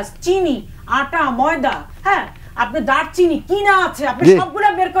 পেঁয়াজ, চিনি, আটা, ময়দা, হ্যাঁ আপনি দারচিনি কি না আছে, আপনি সবগুলা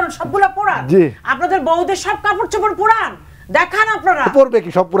বের করেন, সবগুলা পোড়ান, আপনাদের বউদের সব কাপড় চোপড় পোড়ান, দেখান আপনারা। পড়বে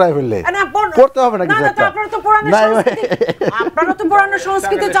কি সব পুরাই ফেললে? না, পড়তে হবে না কিছু একটা। আপনারা তো পুরানোর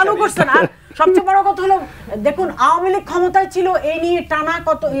সংস্কৃতি চালু করছেন। আর সবচেয়ে বড় কথা হলো, দেখুন আওয়ামী লীগ ক্ষমতায় ছিল এই নিয়ে টানা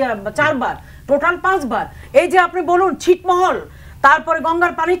কত 4 বার, টোটাল 5 বার। এই যে আপনি বলুন ছিটমহল, তারপরে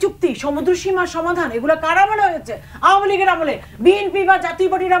গঙ্গার পানি চুক্তি, সমুদ্র সীমার সমাধান, এগুলো কার আমলে হয়েছে? আওয়ামী লীগের আমলে। বিএনপি বা জাতীয়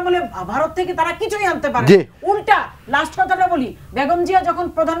পার্টির আমলে ভারত থেকে তারা কিছুই আনতে পারে। উল্টা লাস্ট কথাটা বলি, বেগম জিয়া যখন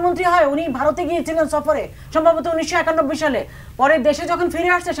প্রধানমন্ত্রী হয়, উনি ভারতে গিয়েছিলেন সফরে, সম্ভবত 1991 সালে। পরে দেশে যখন ফিরে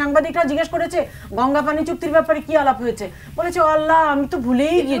আসছে, সাংবাদিকরা জিজ্ঞেস করেছে গঙ্গা পানি চুক্তির ব্যাপারে কি আলাপ হয়েছে, বলেছে আল্লাহ আমি তো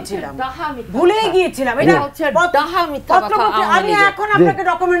ভুলেই গিয়েছিলাম। এটা হচ্ছে ডাহা মিথ্যা কথা। আমি এখন আপনাকে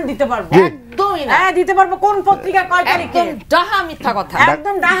ডকুমেন্ট দিতে পারবো, একদমই না। হ্যাঁ দিতে পারবো, কোন পত্রিকা কয় তারিখে, ডাহা মিথ্যা কথা,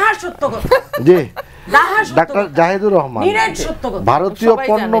 একদম ডাহা সত্য কথা। জি, ডাক্তার জাহিদুর রহমান, ভারতীয়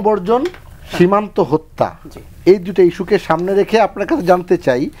পণ্য বর্জন, সীমান্ত হত্যা, এই দুটো ইস্যুকে সামনে রেখে আপনার কাছে জানতে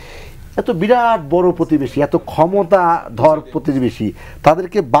চাই, এত বিরাট বড় প্রতিবেশী, এত ক্ষমতাধর প্রতিবেশী,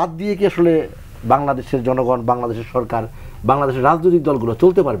 তাদেরকে বাদ দিয়ে কি আসলে বাংলাদেশের জনগণ, বাংলাদেশের সরকার, বাংলাদেশের রাজনৈতিক দলগুলো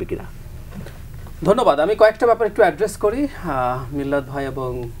চলতে পারবে কিনা? ধন্যবাদ। আমি কয়েকটা ব্যাপার একটু অ্যাড্রেস করি। মিল্লাত ভাই এবং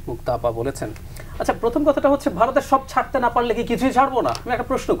মুক্তা আপা বলেছেন। আচ্ছা, প্রথম কথাটা হচ্ছে, ভারতের সব ছাড়তে না পারলে কি কিছুই ছাড়বো না? আমি একটা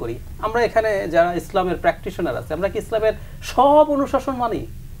প্রশ্ন করি, আমরা এখানে যারা ইসলামের প্র্যাকটিশনার আছে, আমরা কি ইসলামের সব অনুশাসন মানি?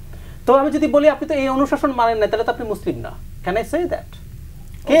 তো আমি যদি বলি আপনি তো এই অনুশাসন মানেন না, তাহলে তো আপনি মুসলিম না। Can I say that?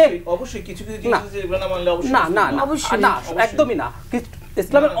 অবশ্যই কিছু কিছু জিনিস আছে যেগুলো না মানলে অবশ্যই না না না, একদমই না।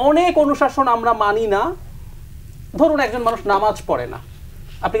 ইসলামের অনেক অনুশাসন আমরা মানি না। ধরুন একজন মানুষ নামাজ পড়ে না,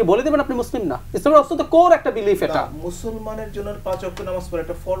 আপনি কি বলে দেবেন আপনি মুসলিম না? ইসলামের অত্যন্ত কোর একটা বিলিফ এটা। মুসলমানের জন্য 5 ওয়াক্ত নামাজ পড়া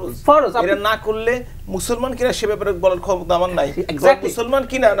একটা ফরজ। এটা না করলে মুসলমান কিনা সে ব্যাপারে বলার ক্ষমতা আমার নাই। মুসলমান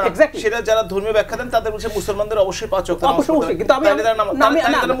কিনা না সেটা যারা ধর্মীয় ব্যাখ্যা দেন তাদের বলছে মুসলমানদের অবশ্যই 5 ওয়াক্ত নামাজ পড়তে হবে। কিন্তু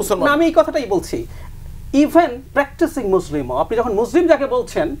আমি এই কথাটাই বলছি, ইভেন প্র্যাকটিসিং মুসলিম, আপনি যখন মুসলিম যাকে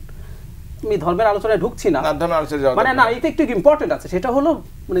বলছেন, আমি ধর্মের আলোচনায় ঢুকছি না, মানে না, এটা একটু ইম্পর্টেন্ট আছে, সেটা হলো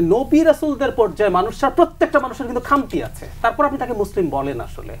মানে নবী রাসূলদের পর্যায়ে মানুষরা, প্রত্যেকটা মানুষের কিন্তু খামতি আছে, তারপর আপনি তাকে মুসলিম বলেন।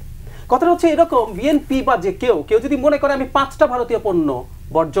 আসলে কথাটা হচ্ছে এরকম, বিএনপি বা যে কেউ যদি মনে করে আমি 5টা ভারতীয় পণ্য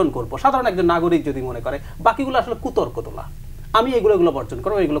বর্জন করব, সাধারণ একজন নাগরিক যদি মনে করে, বাকিগুলো আসলে কুতর্ক তোলা, আমি এগুলো বর্জন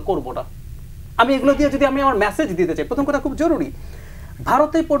করবো, এগুলো করবো না, আমি এগুলো দিয়ে যদি আমি আমার মেসেজ দিতে চাই, প্রথম কথা খুব জরুরি,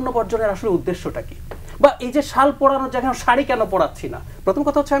 ভারতের পণ্য বর্জনের আসলে উদ্দেশ্যটা কি, বা এই যে শাল পরানোর জায়গায় শাড়ি কেন পরাচ্ছি না। প্রথম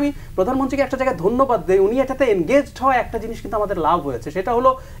কথা হচ্ছে আমি প্রধানমন্ত্রীকে একটা জায়গায় ধন্যবাদ দেই, উনি এটাতে এনগেজড হয়, একটা জিনিস কিন্তু আমাদের লাভ হয়েছে, সেটা হলো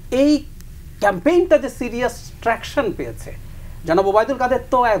এই ক্যাম্পেইনটা যে সিরিয়াস ট্র্যাকশন পেয়েছে। জনাব ওবায়দুল কাদের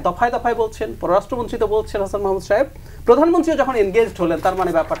তো দফায় দফায় বলছেন, পররাষ্ট্রমন্ত্রী তো বলছেন, হাসান মাহমুদ সাহেব, প্রধানমন্ত্রীও যখন এনগেজড হলেন, তার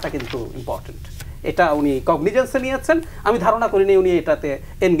মানে ব্যাপারটা কিন্তু ইম্পর্টেন্ট, এটা উনি কগনিজেন্সে নিয়েছেন, আমি ধারণা করিনি উনি এটাতে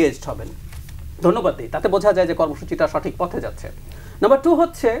এনগেজড হবেন, ধন্যবাদ দিই, তাতে বোঝা যায় যে কর্মসূচিটা সঠিক পথে যাচ্ছে। নাম্বার 2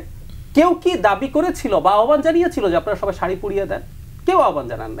 হচ্ছে, কেউ কি দাবি করেছিল বা আহ্বান জানিয়েছিল যে আপনারা সবাই শাড়ি পরিয়ে দেন? কেউ আহ্বান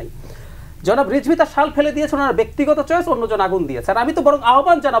জানান নাই। জনাব রিজভী তার শাল ফেলে দিয়েছে, ওনার ব্যক্তিগত চয়েস, অন্যজন আগুন দিয়েছে। আর আমি তো বরং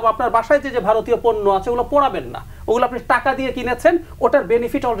আহ্বান জানাবো, আপনার বাসায় যে ভারতীয় পণ্য আছে ওগুলো পড়াবেন না, ওগুলো আপনি টাকা দিয়ে কিনেছেন, ওটার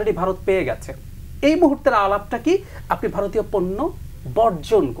বেনিফিট অলরেডি ভারত পেয়ে গেছে। এই মুহূর্তের আলাপটা কি, আপনি ভারতীয় পণ্য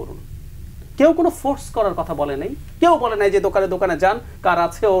বর্জন করুন। কেউ কোনো ফোর্স করার কথা বলে নাই, কেউ বলে নাই যে দোকানে যান, কার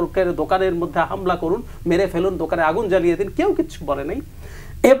আছে ওর দোকানের মধ্যে হামলা করুন, মেরে ফেলুন, দোকানে আগুন জ্বালিয়ে দিন, কেউ কিছু বলে নাই।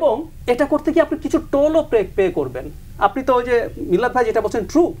 এবং এটা করতে গিয়ে আপনি কিছু টোলও পে করবেন। আপনি তো ওই যে মিলাদ ভাই যেটা বলছেন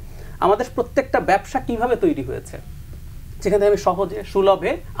ট্রু, আমাদের প্রত্যেকটা ব্যবসা কিভাবে তৈরি হয়েছে, যেখানে আমি সহজে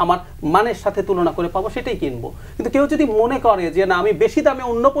সুলভে আমার মানের সাথে তুলনা করে পাবো সেটাই কিনবো। কিন্তু কেউ যদি মনে করে যে না আমি বেশি দামে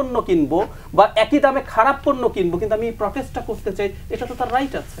অন্য পণ্য কিনবো বা একই দামে খারাপ পণ্য কিনবো, কিন্তু আমি প্রটেস্টটা করতে চাই, এটা তো তার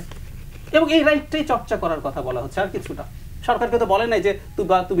রাইট আছে, এবং এই রাইটটাই চর্চা করার কথা বলা হচ্ছে, আর কিছুটা। সরকারকে তো বলে নাই যে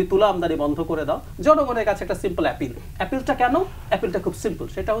তুমি তুলা আমদানি বন্ধ করে দাও, জনগণের কাছে একটা সিম্পল অ্যাপিলটা কেন, অ্যাপিলটা খুব সিম্পল,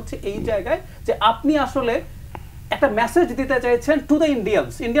 সেটা হচ্ছে এই জায়গায় যে আপনি আসলে একটা মেসেজ দিতে চাইছেন টু দ্য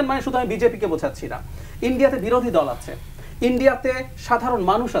ইন্ডিয়ান, মানে শুধু আমি বিজেপিকে বোঝাচ্ছি না, ইন্ডিয়াতে বিরোধী দল আছে, ইন্ডিয়াতে সাধারণ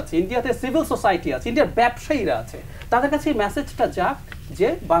মানুষ আছে, ইন্ডিয়াতে সিভিল সোসাইটি আছে, ইন্ডিয়ার ব্যবসায়ীরা আছে, তাদের কাছে এই মেসেজটা যাক যে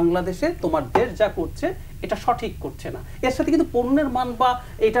বাংলাদেশে তোমার দেশ যা করছে এটা সঠিক করছে না। এর সাথে কিন্তু পণ্যের মান বা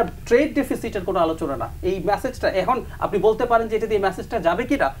এটা ট্রেড ডেফিসিটের কোনো আলোচনা না। এই মেসেজটা এখন আপনি বলতে পারেন যে এটা দিয়ে মেসেজটা যাবে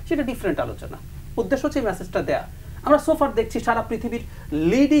কিনা, সেটা ডিফারেন্ট আলোচনা। উদ্দেশ্য হচ্ছে এই মেসেজটা দেয়া। আমরা সোফার দেখছি সারা পৃথিবীর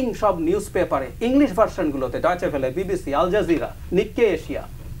লিডিং সব নিউজ পেপারে English ভার্সনগুলোতে, Deutsche Welle, BBC, Al Jazeera, নিক্কে Asia,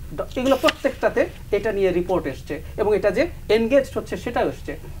 এগুলো প্রত্যেকটাতে এটা নিয়ে রিপোর্ট এসছে, এবং এটা যে এনগেজড হচ্ছে সেটাও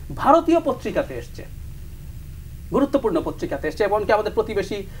এসছে, ভারতীয় পত্রিকাতে এসছে, গুরুত্বপূর্ণ পত্রিকাতে এসছে, এমনকি আমাদের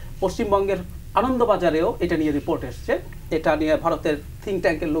প্রতিবেশী পশ্চিমবঙ্গের আনন্দবাজারেও এটা নিয়ে রিপোর্ট এসছে। এটা নিয়ে ভারতের থিঙ্ক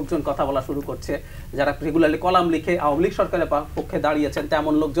ট্যাঙ্কের লোকজন কথা বলা শুরু করছে, যারা রেগুলারলি কলাম লিখে আওয়ামী লীগ সরকারের পক্ষে দাঁড়িয়েছেন,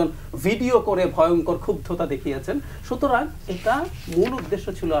 তেমন লোকজন ভিডিও করে ভয়ঙ্কর ক্ষুব্ধতা দেখিয়েছেন। সুতরাং এটা মূল উদ্দেশ্য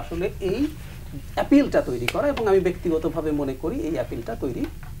ছিল আসলে এই অ্যাপিলটা তৈরি করা, এবং আমি ব্যক্তিগতভাবে মনে করি এই অ্যাপিলটা তৈরি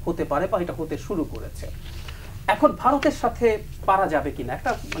হতে পারে বা এটা হতে শুরু করেছে। এখন ভারতের সাথে পারা যাবে কিনা,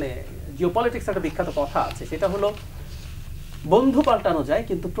 একটা মানে জিওপলিটিক্স একটা বিখ্যাত কথা আছে, সেটা হলো বন্ধু পাল্টানো যায়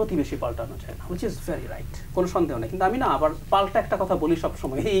কিন্তু প্রতিবেশী পাল্টানো যায় না, হুইচ ইজ ভেরি রাইট, কোনো সন্দেহ নেই। কিন্তু আমি না আবার পাল্টা একটা কথা বলি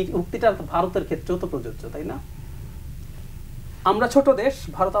সবসময়, এই উক্তিটা ভারতের ক্ষেত্রেও তো প্রযোজ্য, তাই না? আমরা ছোট দেশ,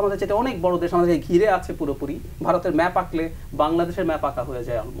 ভারত আমাদের যেটা অনেক বড় দেশ, আমাদের ঘিরে আছে পুরোপুরি, ভারতের ম্যাপ আঁকলে বাংলাদেশের ম্যাপ আঁকা হয়ে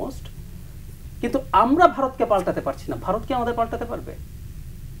যায় অলমোস্ট, কিন্তু আমরা ভারতকে পাল্টাতে পারছি না। ভারত কি আমাদের পাল্টাতে পারবে?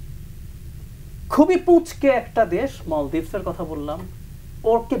 খুবই পুঁচকে একটা দেশ, মলদ্বীপসের কথা বললাম,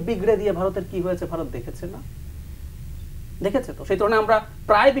 ওরকে বিগড়ে দিয়ে ভারতের কি হয়েছে ভারত দেখেছে না? দেখেছে তো। সেই কারণে আমরা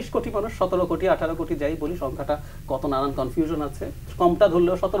প্রায় 20 কোটি মানুষ, 17 কোটি 18 কোটি যাই বলি, সংখ্যাটা কত নানান কনফিউশন আছে, কমটা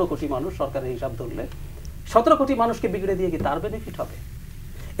ধরলেও 17 কোটি মানুষ, সরকারের হিসাব ধরলে 17 কোটি মানুষকে বিগড়ে দিয়ে কি তার বেনিফিট হবে?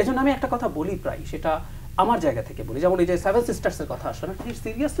 এজন্য আমি একটা কথা বলি প্রায়, সেটা আমার জায়গা থেকে বলি, যেমন এই যে 7 সিস্টার্সের কথা আসলে না,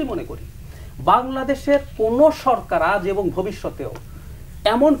 সিরিয়াসলি মনে করি বাংলাদেশের কোনো সরকার আজ এবং ভবিষ্যতেও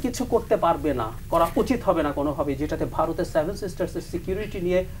এমন কিছু করতে পারবে না, করা উচিত হবে না কোনোভাবেই, যেটাতে ভারতের 7 সিস্টার্সের সিকিউরিটি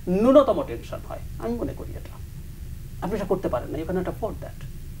নিয়ে ন্যূনতম টেনশন হয়। আমি মনে করি এটা আপনি এটা করতে পারেন না, you can not afford that,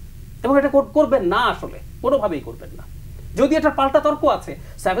 এবং এটা করবেন না, আসলে কোনোভাবেই করবেন না। যদি এটা পাল্টা তর্ক আছে,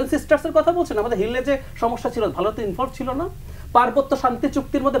 7 সিস্টার্সের কথা বলছেন, আমাদের হিলে যে সমস্যা ছিল, ভারত ইনভলভ ছিল না, পার্বত্য শান্তি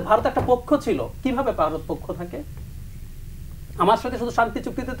চুক্তির মধ্যে ভারত একটা পক্ষ ছিল, কিভাবে ভারত পক্ষ থাকে? আমার সাথে শুধু শান্তি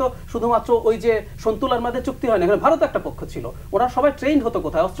চুক্তিতে তো শুধুমাত্র ওই যে সন্তুলার মধ্যে চুক্তি হয় না, এখানে ভারত একটা পক্ষ ছিল, ওরা সবাই ট্রেন্ড হতো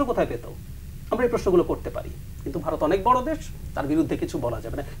কোথায়, অস্ত্র কোথায় পেত? আমরা এই প্রশ্নগুলো করতে পারি, কিন্তু ভারত অনেক বড় দেশ, তার বিরুদ্ধে কিছু বলা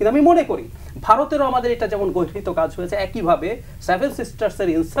যাবে না। কিন্তু আমি মনে করি ভারতেরও আমাদের এটা যেমন গর্হিত কাজ হয়েছে, একইভাবে সেভেন সিস্টার্সের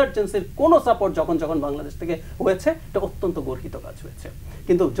ইনসার্জেন্সির কোনো সাপোর্ট যখন যখন বাংলাদেশ থেকে হয়েছে, এটা অত্যন্ত গর্হিত কাজ হয়েছে।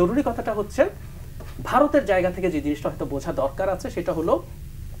 কিন্তু জরুরি কথাটা হচ্ছে ভারতের জায়গা থেকে যে জিনিসটা হয়তো বোঝা দরকার আছে, সেটা হলো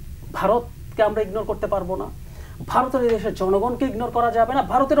ভারতকে আমরা ইগনোর করতে পারবো না, ভারতের এই দেশের জনগণকে ইগনোর করা যাবে না,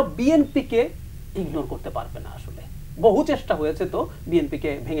 ভারতেরও বিএনপিকে ইগনোর করতে পারবে না। আসলে বহু চেষ্টা হয়েছে তো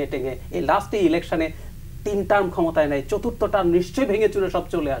বিএনপিকে ভেঙে টেঙে, এই লাস্ট ইলেকশনে 3 টার্ম ক্ষমতায় নেয়, 4th টার্ম নিশ্চয়ই ভেঙে চুরে সব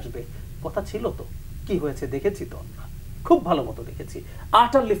চলে আসবে, কথা ছিল তো। কি হয়েছে দেখেছি তো, আমরা খুব ভালো মতো দেখেছি।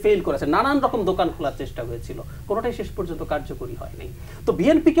 আটারলি ফেল করেছে, নানান রকম দোকান খোলার চেষ্টা হয়েছিল, কোনোটাই শেষ পর্যন্ত কার্যকরী হয়নি। তো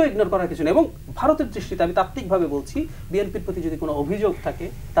বিএনপিকেও ইগনোর করার কিছু নেই। এবং ভারতের দৃষ্টিতে আমি তাত্ত্বিকভাবে বলছি, বিএনপির প্রতি যদি কোনো অভিযোগ থাকে,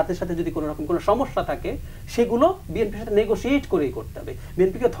 তাদের সাথে যদি কোনো রকম কোনো সমস্যা থাকে, সেগুলো বিএনপির সাথে নেগোশিয়েট করেই করতে হবে।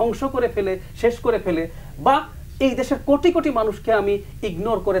 বিএনপিকে ধ্বংস করে ফেলে, শেষ করে ফেলে, বা এই দেশের কোটি কোটি মানুষকে আমি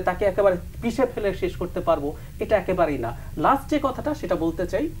ইগনোর করে তাকে একেবারে পিষে ফেলে শেষ করতে পারবো, এটা একেবারেই না। লাস্ট যে কথাটা সেটা বলতে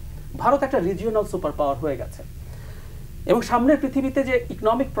চাই, ভারত একটা রিজিওনাল সুপার পাওয়ার হয়ে গেছে, এবং সামনের পৃথিবীতে যে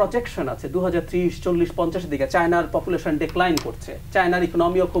ইকোনমিক প্রজেকশন আছে 2030, 40, 50 দিকে, চায়নার পপুলেশন ডিক্লাইন করছে, চায়নার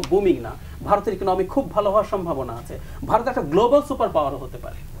ইকোনমিও খুব বুমিং না, ভারতের ইকোনমি খুব ভালো হওয়ার সম্ভাবনা আছে, ভারত একটা গ্লোবাল সুপার পাওয়ারও হতে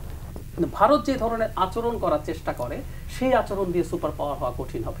পারে। কিন্তু ভারত যে ধরনের আচরণ করার চেষ্টা করে, সেই আচরণ দিয়ে সুপার পাওয়ার হওয়া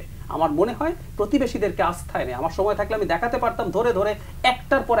কঠিন হবে। আমার মনে হয় প্রতিবেশীদেরকে আস্থায় নেই। আমার সময় থাকলে আমি দেখাতে পারতাম ধরে ধরে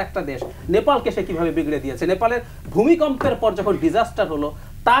একটার পর একটা দেশ, নেপালকে সে কিভাবে বিগড়ে দিয়েছে, নেপালের ভূমিকম্পের পর যখন ডিজাস্টার হলো,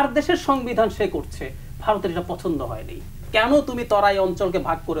 তার দেশের সংবিধান সে করছে, ভারতের এটা পছন্দ হয়নি। কেন তুমি তরাই অঞ্চলকে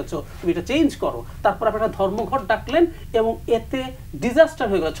ভাগ করেছো, তুমি এটা চেঞ্জ করো। তারপর আপনি একটা ধর্মঘট ডাকলেন এবং এতে ডিজাস্টার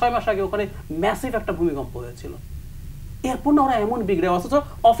হয়ে গেল। 6 মাস আগে ওখানে ম্যাসিভ একটা ভূমিকম্প হয়েছিল। এরপর না ওরা এমন বিগড়ে, অথচ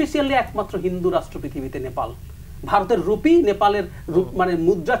অফিসিয়ালি একমাত্র হিন্দু রাষ্ট্র পৃথিবীতে নেপাল। ভারতের রুপি নেপালের মানে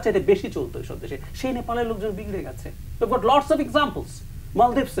মুদ্রার চাইতে বেশি চলতো এইসব দেশে, সেই নেপালের লোকজন বিগড়ে গেছে। লটস অফ এক্সাম্পলস,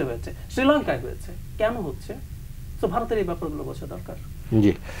 মালদ্বীপসে হয়েছে, শ্রীলঙ্কায় হয়েছে। কেন হচ্ছে? তো ভারতের এই ব্যাপারগুলো বোঝা দরকার।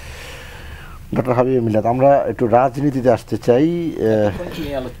 জি, ডক্টর হাবিব মিলাদ, আমরা একটু রাজনীতিতে আসতে চাই।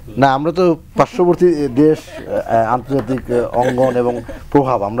 না, আমরা তো পার্শ্ববর্তী দেশ, আন্তর্জাতিক অঙ্গন এবং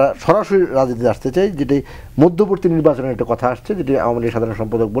প্রভাব, আমরা সরাসরি রাজনীতিতে আসতে চাই। যেটি মধ্যবর্তী নির্বাচনের একটা কথা আসছে, যেটি আওয়ামী লীগের সাধারণ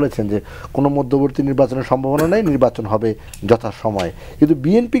সম্পাদক বলেছেন যে কোনো মধ্যবর্তী নির্বাচনের সম্ভাবনা নেই, নির্বাচন হবে যথাসময়ে। কিন্তু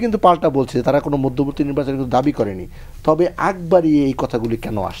বিএনপি কিন্তু পাল্টা বলছে তারা কোনো মধ্যবর্তী নির্বাচন কিন্তু দাবি করেনি। তবে আগ বাড়িয়ে এই কথাগুলি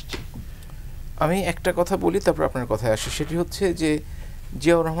কেন আসছে? আমি একটা কথা বলি, তারপর আপনার কথায় আসি। সেটি হচ্ছে যে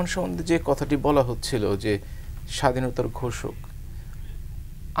জিয়াউর রহমান সম্বন্ধে যে কথাটি বলা হচ্ছিল যে স্বাধীনতার ঘোষক,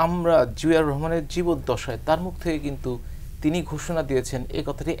 আমরা জিয়াউর রহমানের জীবদ্দশায় তার মুখ থেকে কিন্তু তিনি ঘোষণা দিয়েছেন এই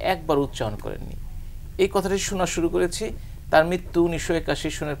কথাটি একবার উচ্চারণ করেননি। এই কথাটি শোনা শুরু করেছি তার মৃত্যু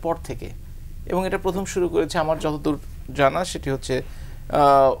 1981 সনের পর থেকে, এবং এটা প্রথম শুরু করেছে আমার যতদূর জানা সেটি হচ্ছে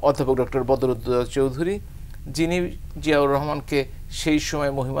অধ্যাপক ডক্টর বদরুদ্দোজা চৌধুরী, যিনি জিয়াউর রহমানকে সেই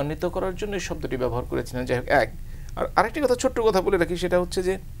সময় মহিমান্বিত করার জন্য এই শব্দটি ব্যবহার করেছিলেন। যাই হোক, আর আরেকটি কথা, ছোট্ট কথা বলে রাখি, সেটা হচ্ছে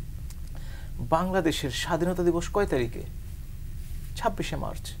যে বাংলাদেশের স্বাধীনতা দিবস কয় তারিখে? 26শে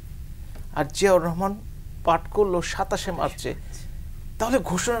মার্চ। আর জিয়াউর রহমান পাঠ করলো 27শে মার্চে। তাহলে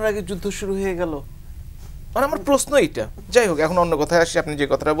ঘোষণার আগে যুদ্ধ শুরু হয়ে গেল। মানে আমার প্রশ্ন এইটা। যাই হোক, এখন অন্য কথায় আসি। আপনি যে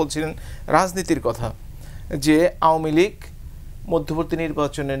কথাটা বলছিলেন রাজনীতির কথা, যে আওয়ামী লীগ মধ্যবর্তী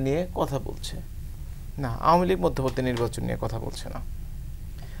নির্বাচনের নিয়ে কথা বলছে। না, আওয়ামী লীগ মধ্যবর্তী নির্বাচন নিয়ে কথা বলছে না।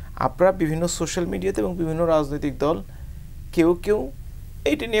 আপনারা বিভিন্ন সোশ্যাল মিডিয়াতে এবং বিভিন্ন রাজনৈতিক দল কেউ কেউ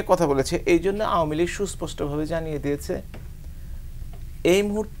এইটা নিয়ে কথা বলেছে। এই জন্য আওয়ামী লীগ সুস্পষ্টভাবে জানিয়ে দিয়েছে এই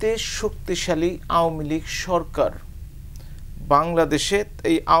মুহূর্তে শক্তিশালী আওয়ামী লীগ সরকার বাংলাদেশে,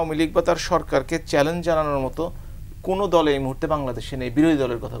 এই আওয়ামী লীগ বা তার সরকারকে চ্যালেঞ্জ জানানোর মতো কোনো দল এই মুহূর্তে বাংলাদেশে নেই। বিরোধী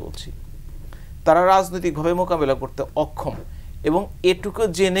দলের কথা বলছি, তারা রাজনৈতিকভাবে মোকাবেলা করতে অক্ষম। এবং এটুকু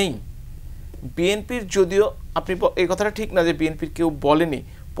জেনেই বিএনপির, যদিও আপনি এই কথাটা ঠিক না যে বিএনপির কেউ বলেনি,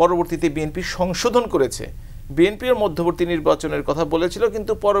 পরবর্তীতে বিএনপি সংশোধন করেছে। বিএনপির মধ্যবর্তী নির্বাচনের কথা বলেছিল,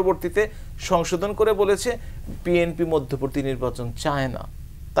 কিন্তু পরবর্তীতে সংশোধন করে বলেছে বিএনপি মধ্যবর্তী নির্বাচন চায় না,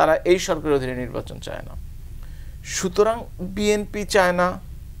 তারা এই সরকারের অধীনে নির্বাচন চায় না। সুতরাং বিএনপি চায় না,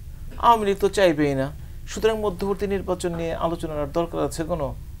 আওয়ামী লীগ তো চাইবেই না। সুতরাং মধ্যবর্তী নির্বাচন নিয়ে আলোচনার দরকার আছে কোনো?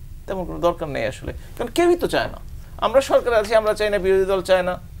 তেমন কোনো দরকার নেই আসলে, কারণ কেউই তো চায় না। আমরা সরকার আছি, আমরা চাই না, বিরোধী দল চায়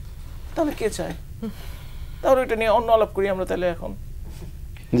না, তাহলে কে চায়? তাহলে এটা নিয়ে অন্য আলাপ করি আমরা তাহলে এখন।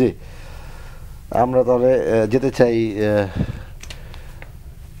 জি, আমরা তাহলে যেতে চাই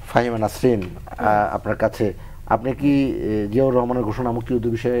ফাহিমা নাসরিন আপনার কাছে। আপনি কি জিয়াউর রহমানের ঘোষণা মুক্তিযুদ্ধ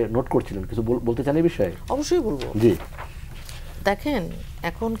বিষয়ে নোট করছিলেন, কিছু বলতে চান এই বিষয়ে? অবশ্যই বলবো। জি, দেখেন,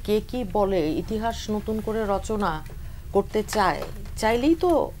 এখন কে কি বলে, ইতিহাস নতুন করে রচনা করতে চাইলেই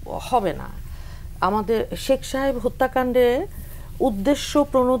তো হবে না। আমাদের শেখ সাহেব হত্যাকাণ্ডে উদ্দেশ্য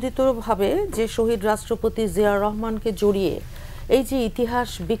প্রণোদিতভাবে যে শহীদ রাষ্ট্রপতি জিয়াউর রহমানকে জড়িয়ে এই যে ইতিহাস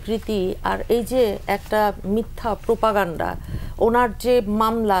বিকৃতি আর এই যে একটা মিথ্যা প্রোপাগান্ডা, ওনার যে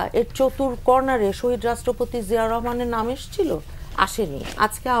মামলা, এর চতুর কর্নারে শহীদ রাষ্ট্রপতি জিয়া রহমানের নাম এসেছিল? আসেনি।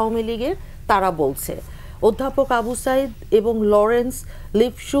 আজকে আওয়ামী লীগের তারা বলছে। অধ্যাপক আবু সাইদ এবং লরেন্স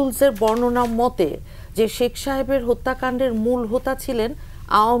লিপশুলসের বর্ণনা মতে যে শেখ সাহেবের হত্যাকাণ্ডের মূল হোতা ছিলেন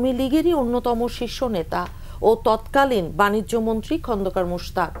আওয়ামী লীগেরই অন্যতম শীর্ষ নেতা ও তৎকালীন বাণিজ্যমন্ত্রী খন্দকার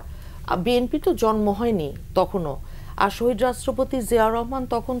মোশতাক। বিএনপি তো জন্ম হয়নি তখনও। আর শহীদ রাষ্ট্রপতি জিয়া রহমান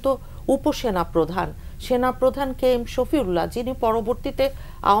তখন তো উপসেনাপ্রধান, সেনাপ্রধান কে এম শফিউল্লাহ, যিনি পরবর্তীতে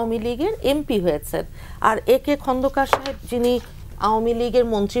আওয়ামী লীগের এমপি হয়েছেন। আর একে খন্দকার সাহেব, যিনি আওয়ামী লীগের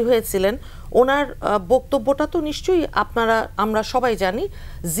মন্ত্রী হয়েছিলেন, ওনার বক্তব্যটা তো নিশ্চয়ই আমরা সবাই জানি।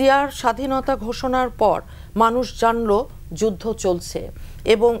 জিয়ার স্বাধীনতা ঘোষণার পর মানুষ জানলো যুদ্ধ চলছে,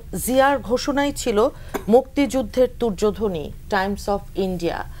 এবং জিয়ার ঘোষণাই ছিল মুক্তিযুদ্ধের তুর্যধ্বনি, টাইমস অফ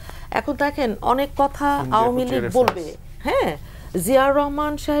ইন্ডিয়া। এখন দেখেন, অনেক কথা আওয়ামী লীগ বলবে, হ্যাঁ, জিয়াউর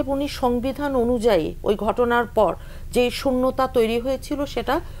রহমান সাহেব উনি সংবিধান অনুযায়ী ওই ঘটনার পর যে শূন্যতা তৈরি হয়েছিল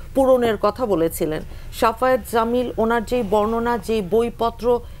সেটা পূরণের কথা বলেছিলেন। সাফায়েত জামিল ওনার যে বর্ণনা, যে বইপত্র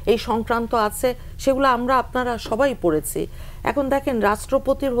এই সংক্রান্ত আছে, সেগুলো আপনারা সবাই পড়েছি। এখন দেখেন,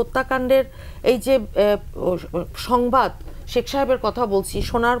 রাষ্ট্রপতির হত্যাকাণ্ডের এই যে সংবাদ, শেখ সাহেবের কথা বলছি,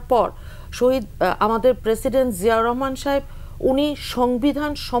 শোনার পর শহীদ আমাদের প্রেসিডেন্ট জিয়াউর রহমান সাহেব উনি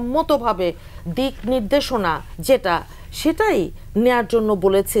সংবিধান সম্মতভাবে দিক নির্দেশনা সেটাই নেয়ার জন্য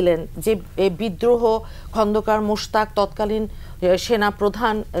বলেছিলেন। যে বিদ্রোহ, খন্দকার মোশতাক তৎকালীন সেনা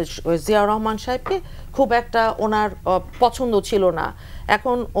প্রধান জিয়াউর রহমান সাহেবকে খুব একটা ওনার পছন্দ ছিল না।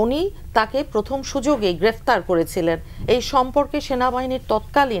 এখন উনি তাকে প্রথম সুযোগেই গ্রেফতার করেছিলেন। এই সম্পর্কে সেনাবাহিনীর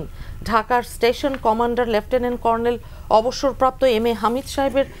তৎকালীন ঢাকার স্টেশন কমান্ডার লেফটেন্যান্ট কর্নেল অবসরপ্রাপ্ত এম এ হামিদ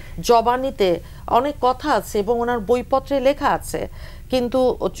সাহেবের জবানিতে অনেক কথা আছে এবং ওনার বইপত্রে লেখা আছে। কিন্তু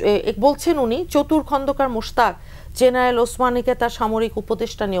বলছেন উনি, চতুর খন্দকার মোশতাক জেনারেল ওসমানীকে তার সামরিক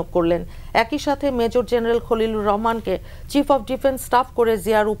উপদেষ্টা নিয়োগ করলেন। একই সাথে মেজর জেনারেল খলিলুর রহমানকে চিফ অফ ডিফেন্স স্টাফ করে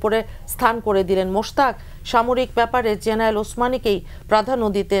জিয়ার উপরে স্থান করে দিলেন। মোশতাক সামরিক ব্যাপারে জেনারেল ওসমানীকেই প্রাধান্য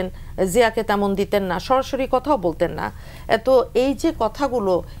দিতেন, জিয়াকে তেমন দিতেন না, সরাসরি কথাও বলতেন না। তো এই যে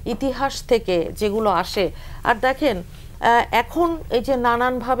কথাগুলো ইতিহাস থেকে যেগুলো আসে, আর দেখেন এখন এই যে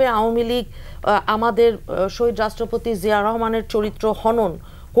নানানভাবে আওয়ামী লীগ আমাদের শহীদ রাষ্ট্রপতি জিয়া রহমানের চরিত্র হনন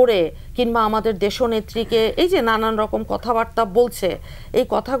করে, কিংবা আমাদের দেশনেত্রীকে এই যে নানান রকম কথাবার্তা বলছে, এই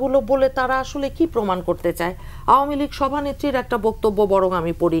কথাগুলো বলে তারা আসলে কি প্রমাণ করতে চায়? আওয়ামী লীগ সভানেত্রীর একটা বক্তব্য বরং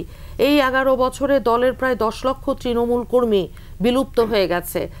আমি পড়ি, এই 11 বছরে দলের প্রায় 10 লক্ষ তৃণমূল কর্মী বিলুপ্ত হয়ে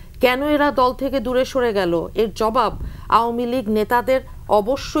গেছে, কেন এরা দল থেকে দূরে সরে গেল? এর জবাব আওয়ামী লীগ নেতাদের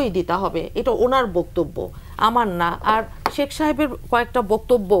অবশ্যই দিতে হবে। এটা ওনার বক্তব্য, আমার না। আর শেখ সাহেবের কয়েকটা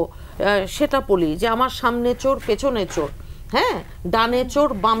বক্তব্য সেটা বলি, যে আমার সামনে চোর পেছনে চোর, হ্যাঁ, ডানে চোর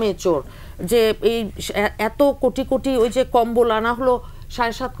বামে চোর, যে এই এত কোটি কোটি ওই যে কম্বল আনা হলো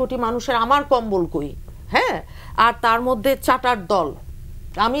 7.5 কোটি মানুষের, আমার কম্বল কই? হ্যাঁ, আর তার মধ্যে চাটার দল,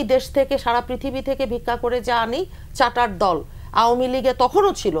 আমি দেশ থেকে সারা পৃথিবী থেকে ভিক্ষা করে যা আনি, চাটার দল আওয়ামী লীগে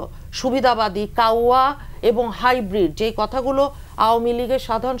তখনও ছিল, সুবিধাবাদী, কাউয়া এবং হাইব্রিড, যে কথাগুলো আওয়ামী লীগের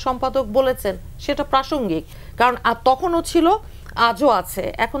সাধারণ সম্পাদক বলেছেন সেটা প্রাসঙ্গিক, কারণ তখনও ছিল, আজও আছে।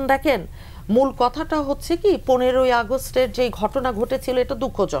 এখন দেখেন, মূল কথাটা হচ্ছে কি, 15ই আগস্টের যেই ঘটনা ঘটেছিল এটা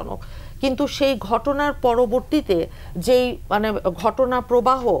দুঃখজনক, কিন্তু সেই ঘটনার পরবর্তীতে যেই ঘটনা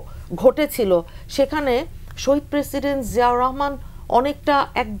প্রবাহ ঘটেছিল, সেখানে শহীদ প্রেসিডেন্ট জিয়াউর রহমান অনেকটা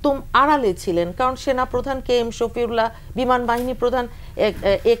একদম আড়ালে ছিলেন। কারণ সেনাপ্রধান কে এম শফিউল্লাহ, বিমান বাহিনী প্রধান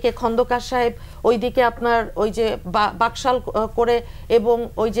একে খন্দকার সাহেব, ওইদিকে আপনার ওই যে বাকশাল করে, এবং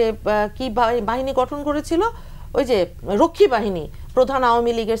ওই যে কি বাহিনী গঠন করেছিল, ওই যে রক্ষী বাহিনী প্রধান,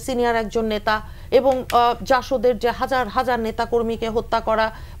 আওয়ামী লীগের সিনিয়র একজন নেতা, এবং জাসদের যে হাজার হাজার নেতাকর্মীকে হত্যা করা,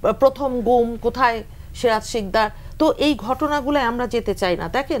 প্রথম গুম কোথায়, সিরাজ শিকদার। তো এই ঘটনাগুলো আমরা যেতে চাই না।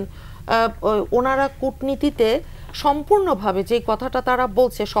 দেখেন, ওনারা কূটনীতিতে সম্পূর্ণভাবে যে কথাটা তারা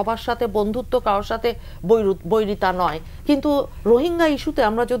বলছে, সবার সাথে বন্ধুত্ব, কারোর সাথে বৈরিতা নয়, কিন্তু রোহিঙ্গা ইস্যুতে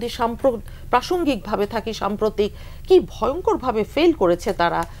আমরা যদি প্রাসঙ্গিকভাবে থাকি, সাম্প্রতিক কি ভয়ঙ্করভাবে ফেল করেছে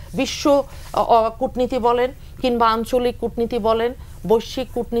তারা, বিশ্ব কূটনীতি বলেন কিংবা আঞ্চলিক কূটনীতি বলেন, বৈশ্বিক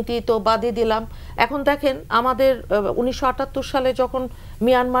কূটনীতি তো বাদই দিলাম। এখন দেখেন, আমাদের 1978 সালে যখন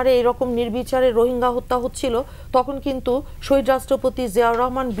মিয়ানমারে এরকম নির্বিচারে রোহিঙ্গা হত্যা হচ্ছিল, তখন কিন্তু শহীদ রাষ্ট্রপতি জিয়াউর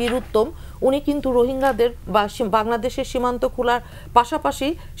রহমান বীর উত্তম উনি কিন্তু রোহিঙ্গাদের বা বাংলাদেশের সীমান্ত খোলার পাশাপাশি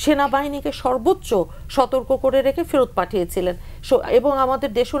সেনাবাহিনীকে সর্বোচ্চ সতর্ক করে রেখে ফেরত পাঠিয়েছিলেন। এবং আমাদের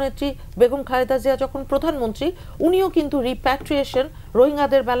দেশনেত্রী বেগম খালেদা জিয়া যখন প্রধানমন্ত্রী, উনিও কিন্তু রিপ্যাট্রিয়েশন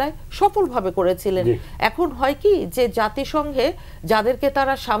রোহিঙ্গাদের বেলায় সফলভাবে করেছিলেন। এখন হয় কি, যে জাতিসংঘে যাদেরকে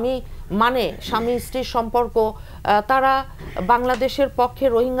তারা স্বামী স্ত্রীর সম্পর্ক, তারা বাংলাদেশের পক্ষে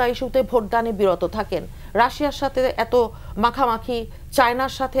রোহিঙ্গা ইস্যুতে ভোটদানে বিরত থাকেন। রাশিয়ার সাথে এত মাখামাখি,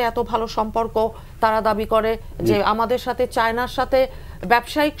 চায়নার সাথে এত ভালো সম্পর্ক, তারা দাবি করে যে আমাদের সাথে চায়নার সাথে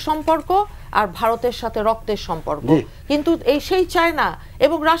ব্যবসায়িক সম্পর্ক আর ভারতের সাথে রক্তের সম্পর্ক, কিন্তু এই সেই চায়না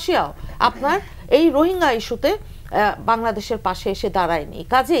এবং রাশিয়াও আপনার এই রোহিঙ্গা ইস্যুতে বাংলাদেশের পাশে এসে দাঁড়ায়নি।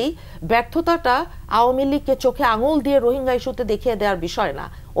 কাজেই ব্যর্থতাটা আওয়ামী লীগকে চোখে আঙুল দিয়ে রোহিঙ্গা ইস্যুতে দেখিয়ে দেওয়ার বিষয় না,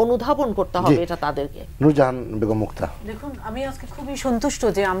 অনুধাবন করতে হবে এটা তাদেরকে। নূরজাহান বেগম মুক্তা, দেখুন আমি আজকে খুবই সন্তুষ্ট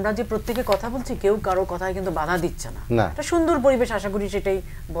যে আমরা যে প্রত্যেকে কথা বলছি কেউ কারো কথায় কিন্তু বাধা দিচ্ছে না, একটা সুন্দর পরিবেশ, আশা করি সেটাই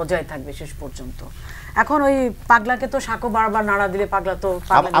বজায় থাকবে শেষ পর্যন্ত। এখন ওই পাগলাকে তো সাঁকো বারবার নাড়া দিলে পাগলা তো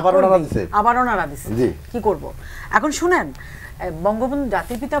আবারও নাড়া দিচ্ছে, কি করব। এখন শুনেন, বঙ্গবন্ধু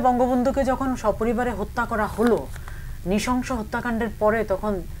জাতির পিতা বঙ্গবন্ধুকে যখন সপরিবারে হত্যা করা হলো নৃশংস হত্যাকাণ্ডের পরে,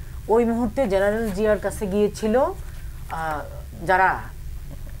 তখন ওই মুহূর্তে জেনারেল জিয়ার কাছে গিয়েছিল যারা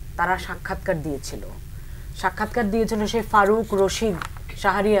তারা সাক্ষাৎকার দিয়েছিল সেই ফারুক, রশিদ,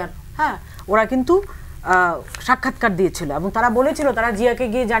 শাহরিয়ার, হ্যাঁ ওরা কিন্তু সাক্ষাৎকার দিয়েছিল এবং তারা বলেছিল, তারা জিয়াকে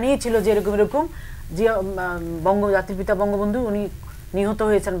গিয়ে জানিয়েছিল যে এরকম এরকম জিয়া জাতির পিতা বঙ্গবন্ধু উনি নিহত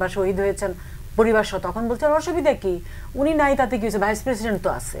হয়েছেন বা শহীদ হয়েছেন পরিবার সহ। তখন বলছে অসুবিধা কি, উনি নাই তাতে কি হয়েছে, ভাইস প্রেসিডেন্ট তো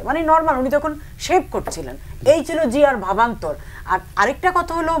আছে, মানে নর্মাল, উনি তখন শেভ করছিলেন। এই ছিল জিয়ার ভাবান্তর। আর আরেকটা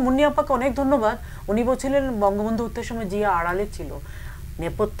কথা হলো, মুন্নি আপাকে অনেক ধন্যবাদ, উনি বলছিলেন বঙ্গবন্ধু হত্যার সময় জিয়া আড়ালে ছিল,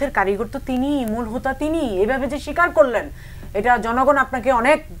 নেপথ্যের কারিগর তো তিনি, মূল হোতা তিনি, এভাবে যে স্বীকার করলেন এটা জনগণ আপনাকে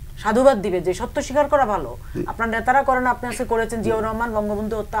অনেক সাধুবাদ দিবে, যে সত্য স্বীকার করা ভালো। আপনার নেতারা করেন, আপনি আজকে করেছেন, জিয়াউর রহমান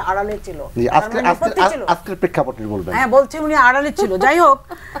বঙ্গবন্ধু হত্যা আড়ালে ছিল, আজকের প্রেক্ষাপটে বলবেন। হ্যাঁ বলছে উনি আড়ালে ছিল। যাই হোক,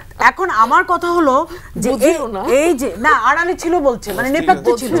 এখন আমার কথা হলো যে এই যে না আড়ালে ছিল বলছে, মানে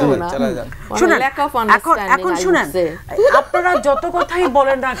নেপথ্যে ছিল। শুনেন এখন শুনেন, আপনারা যত কথাই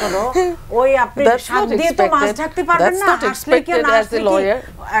বলেন না কেন, ওই আপনি শাক দিয়ে তো মাছ ঢাকতে পারবেন না, আসলে কি না আসলে কি।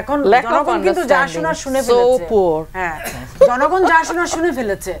 এখন জনগণ কিন্তু যা শোনার শুনে ফেলেছে, হ্যাঁ জনগণ যা শোনার শুনে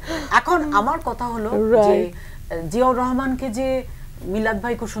ফেলেছে। এখন আমার কথা হলো যে জিয়াউর রহমানকে যে মিলাদ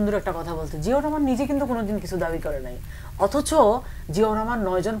ভাই খুব সুন্দর একটা কথা বলতে, জিয়াউর রহমান নিজে কিন্তু কোনোদিন কিছু দাবি করে নাই, অথচ জিয়াউর রহমান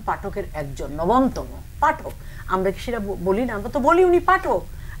 ৯ জন পাঠকের একজন, ৯তম পাঠক। আমরা কি সেটা বলি না? আমরা তো বলি উনি পাঠক,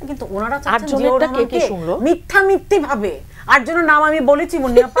 কিন্তু ওনারা চাচ্ছেন জিয়াউর রহমানকে মিথ্যা ভাবে। আর জন্য নাম আমি বলেছি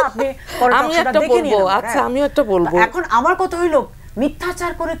মুন্নি আপা, আপনি দেখে নিন। আচ্ছা আমিও একটা বলবো। এখন আমার কথা হইল,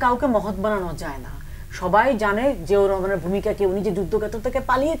 মিথ্যাচার করে কাউকে মহৎ বানানো যায় না। সবাই জানে জিয়াউর রহমানের ভূমিকা কি, উনি যে যুদ্ধক্ষেত্র থেকে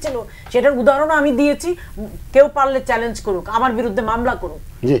পালিয়েছিল সেটার উদাহরণ আমি দিয়েছি। কেউ পারলে চ্যালেঞ্জ করুক, আমার বিরুদ্ধে মামলা করুক।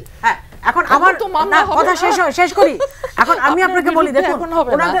 হ্যাঁ এখন আমার কথা শেষ করি। এখন আমি আপনাকে বলি, দেখুন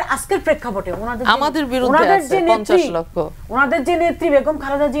ওনাদের আজকের প্রেক্ষাপটে ওনাদের যে নেত্রী বেগম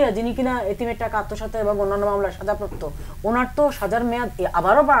খালেদা জিয়া, যিনি কিনা এতিমের টাকা আত্মসাৎ এবং অন্যান্য মামলায় সাজাপ্রাপ্ত, ওনার তো সাজার মেয়াদ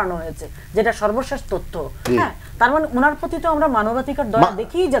আবারও বাড়ানো হয়েছে, যেটা সর্বশেষ তথ্য। হ্যাঁ তার মানে ওনার প্রতি তো আমরা মানবাধিকার দয়া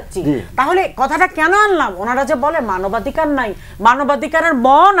দেখিয়ে যাচ্ছি। তাহলে কথাটা কেন আনলাম, ওনারা যে বলে মানবাধিকার নাই, মানবাধিকারের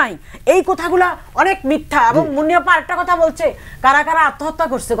নাই, এই কথাগুলা অনেক মিথ্যা। এবং মুন্নি আপা একটা কথা বলছে, কারা কারা আত্মহত্যা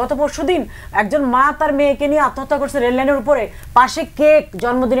করছে। গত পরশুদিন একজন মা তার মেয়েকে নিয়ে আত্মহত্যা করছে রেললাইনের উপরে, পাশে কেক,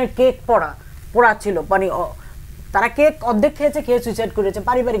 জন্মদিনের কেক পোড়া ছিল, মানে তারা কেক অর্ধেক খেয়েছে, খেয়ে সুইসাইড করেছে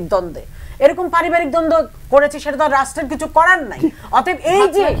পারিবারিক দ্বন্দ্বে। এরকম পারিবারিক দ্বন্দ্ব করেছে, সেটা তো রাষ্ট্রের কিছু করার নাই। অতএব এই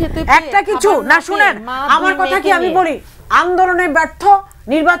যে একটা কিছু না, শুনেন আমার কথা কি আমি বলি, আন্দোলনে ব্যর্থ,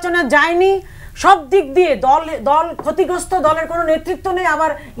 নির্বাচনে যায়নি, সব দিক দিয়ে দল ক্ষতিগ্রস্ত, দলের কোনো নেতৃত্ব নেই।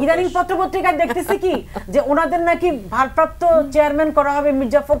 আবার ইদানিং পত্রপত্রিকায় দেখতেছি কি যে ওনাদের নাকি ভারপ্রাপ্ত চেয়ারম্যান করা হবে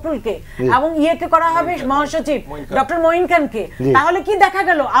মির্জা ফখরুলকে, এবং ইয়েকে করা হবে মহাসচিব ডক্টর মঈন খানকে। তাহলে কি দেখা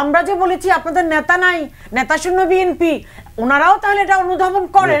গেল, আমরা যে বলেছি আপনাদের নেতা নাই, নেতা শূন্য বিএনপি, ওনারাও তাহলে এটা অনুধাবন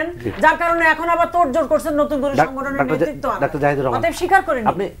করেন, যার কারণে এখন আবার তোড়জোড় করছেন নতুন করে সংগঠনের নেতৃত্ব। অতএব স্বীকার করেন।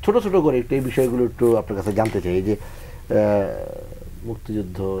 আপনি ছোট ছোট করে একটু এই বিষয়গুলো একটু আপনার কাছে জানতে চাই। যে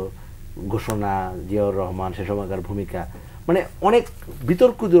মুক্তিযুদ্ধ ঘোষণা, জিয়াউর রহমান সে সময়কার ভূমিকা, মানে অনেক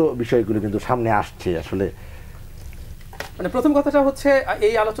বিতর্কিত বিষয়গুলো কিন্তু সামনে আসছে। আসলে মানে প্রথম কথাটা হচ্ছে,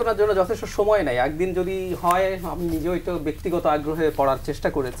 এই আলোচনার জন্য যথেষ্ট সময় নাই। একদিন যদি হয়, আমি নিজেও একটু ব্যক্তিগত আগ্রহে পড়ার চেষ্টা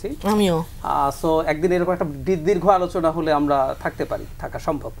করেছি, আমিও। সো একদিন এরকম একটা দীর্ঘ আলোচনা হলে আমরা থাকা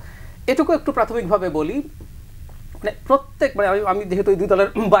সম্ভব। এটুকু একটু প্রাথমিকভাবে বলি, মানে মানে আমি যেহেতু দুই দলের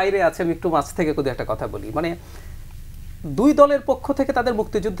বাইরে আছে, আমি একটু মাঝ থেকে কোনো একটা কথা বলি। মানে দুই দলের পক্ষ থেকে তাদের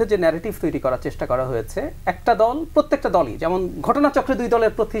মুক্তিযুদ্ধের যে ন্যারেটিভ তৈরি করার চেষ্টা করা হয়েছে, একটা দল, প্রত্যেকটা দলই, যেমন ঘটনাচক্রে দুই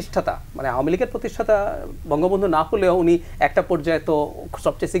দলের প্রতিষ্ঠাতা, মানে আওয়ামী লীগের প্রতিষ্ঠাতা বঙ্গবন্ধু না হলেও উনি একটা পর্যায়ে তো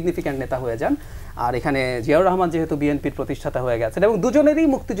সবচেয়ে সিগনিফিক্যান্ট নেতা হয়ে যান। আর এখানে জিয়াউর রহমান যেহেতু বিএনপির প্রতিষ্ঠাতা হয়ে গেছেন, এবং দুজনেরই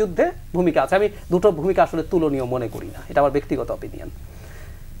মুক্তিযুদ্ধে ভূমিকা আছে। আমি দুটো ভূমিকা আসলে তুলনীয় মনে করি না, এটা আমার ব্যক্তিগত অপিনিয়ন।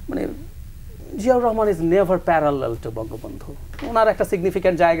 মানে Ziaur Rahman is never parallel to Bangabandhu. ওনার একটা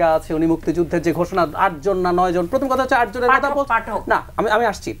সিগনিফিক্যান্ট জায়গা আছে। উনি মুক্তিযুদ্ধের যে ঘোষণা 8 জন না 9 জন, প্রথম কথা হচ্ছে 8 জনের কথা না, আমি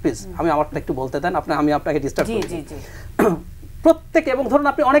আসছি প্লিজ, আমি আমারটা একটু বলতে দেন, আমি আপনাকে ডিস্টার্ব করছি। প্রত্যেকে, এবং ধরুন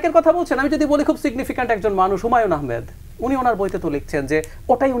আপনি অনেকের কথা বলছেন, আমি যদি বলি খুব সিগনিফিক্যান্ট একজন মানুষ হুমায়ুন আহমেদ, উনি ওনার বইতে তো লিখছেন যে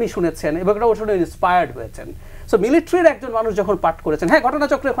ওটাই উনি শুনেছেন এবং ওটা শুনে ইন্সপায়ার্ড হয়েছেন। সো মিলিটারির একজন মানুষ যখন পাঠ করেছেন, হ্যাঁ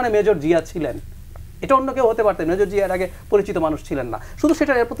ঘটনাচক্রে ওখানে মেজর জিয়া ছিলেন, এটা অন্য কেউ হতে পারতেন, মেজর জিয়ার আগে পরিচিত মানুষ ছিলেন না, শুধু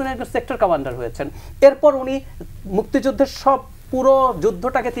সেটার এরপর তিনি একজন সেক্টর কমান্ডার হয়েছেন। এরপর উনি মুক্তিযুদ্ধের সব পুরো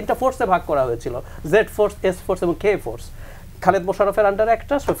যুদ্ধটাকে 3টা ফোর্সে ভাগ করা হয়েছিল, জেড ফোর্স, এস ফোর্স এবং কে ফোর্স। খালেদ মোশাররফের আন্ডারে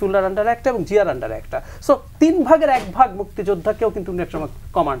একটা, শফিউল্লাহর আন্ডারে একটা এবং জিয়ার আন্ডারে একটা। সো 3 ভাগের 1 ভাগ মুক্তিযোদ্ধাকেও কিন্তু উনি একসময়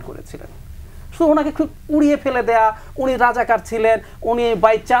কমান্ড করেছিলেন। সো ওনাকে খুব উড়িয়ে ফেলে দেয়া, উনি রাজাকার ছিলেন, উনি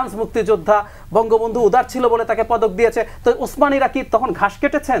বাই চান্স মুক্তিযোদ্ধা, বঙ্গবন্ধু উদার ছিল বলে তাকে পদক দিয়েছে। তো ওসমানীরা কি তখন ঘাস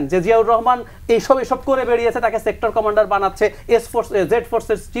কেটেছেন যে জিয়াউর রহমান এইসব করে বেরিয়েছে, তাকে সেক্টর কমান্ডার বানাচ্ছে, এস ফোর্স জেড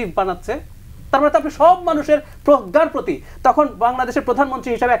ফোর্সের চিফ বানাচ্ছে? তারপরে তো আপনি সব মানুষের প্রজ্ঞার প্রতি, তখন বাংলাদেশের প্রধানমন্ত্রী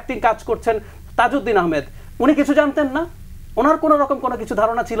হিসেবে অ্যাক্টিং কাজ করছেন তাজউদ্দিন আহমেদ, উনি কিছু জানতেন না? ওনার কোনো রকম কোনো কিছু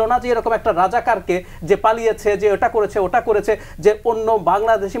ধারণা ছিল না যে এরকম একটা রাজাকারকে যে পালিয়েছে, যে এটা করেছে ওটা করেছে, যে অন্য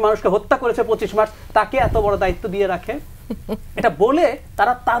বাংলাদেশি মানুষকে হত্যা করেছে 25 মার্চ, তাকে এত বড় দায়িত্ব দিয়ে রাখে? এটা বলে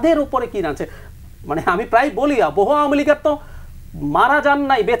তারা তাদের উপরে কি নাচে। মানে আমি প্রায় বলি, বহু আওয়ামী লীগের তো মারা যান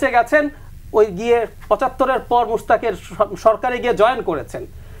নাই, বেঁচে গেছেন, ওই গিয়ে 75-এর পর মুস্তাকের সরকারে গিয়ে জয়েন করেছেন।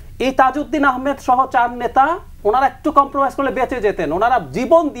 এই তাজউদ্দিন আহমেদ সহ 4 নেতা ওনারা একটু কম্প্রোমাইজ করলে বেঁচে যেতেন, ওনারা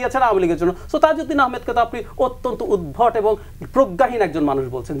জীবন দিয়েছেন আওয়ামী লীগের জন্য। সো তাজউদ্দিন আহমেদকে তো আপনি অত্যন্ত উদ্ভট এবং প্রজ্ঞাহীন একজন মানুষ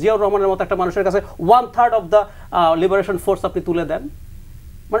বলছেন। জিয়াউর রহমানের মতো একটা মানুষের কাছে 1/3 অফ দ্য লিবারেশন ফোর্স আপনি তুলে দেন।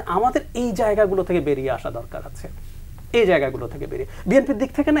 মানে আমাদের এই জায়গাগুলো থেকে বেরিয়ে আসা দরকার আছে, এই জায়গাগুলো থেকে বেরিয়ে। বিএনপির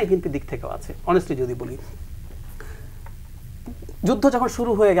দিক থেকে নাই, বিএনপির দিক থেকেও আছে। অনেস্টলি যদি বলি, যুদ্ধ যখন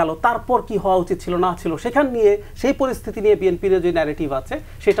শুরু হয়ে গেল তারপর কি হওয়া উচিত ছিল না ছিল, সেখান নিয়ে সেই পরিস্থিতি নিয়ে বিএনপির যে ন্যারেটিভ আছে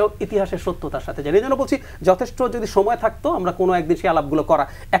সেটাও ইতিহাসের সত্যতার সাথে যায়। এই জন্য বলছি যথেষ্ট যদি সময় থাকতো আমরা কোনো একদিন সেই আলাপগুলো করা।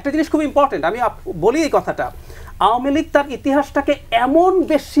 একটা জিনিস খুব ইম্পর্টেন্ট, আমি বলি এই কথাটা, আওয়ামী লীগ তার ইতিহাসটাকে এমন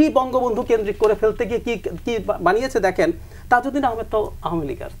বেশি বঙ্গবন্ধু কেন্দ্রিক করে ফেলতে গিয়ে কি বানিয়েছে দেখেন। তাজউদ্দিন আহমেদ তো আওয়ামী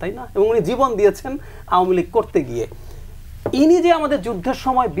লীগার, তাই না? এবং উনি জীবন দিয়েছেন আওয়ামী লীগ করতে গিয়ে। ইনি যে আমাদের যুদ্ধের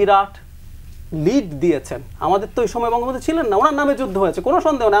সময় বিরাট লিড দিয়েছেন, আমাদের তো ওই সময় বঙ্গবন্ধু ছিলেন না, ওনার নামে যুদ্ধ হয়েছে, কোনো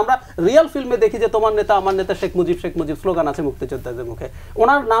সন্দেহ নেই। আমরা রিয়েল ফিল্মে দেখি যে তোমার নেতা আমার নেতা শেখ মুজিব স্লোগান আছে মুক্তিযোদ্ধাদের মুখে,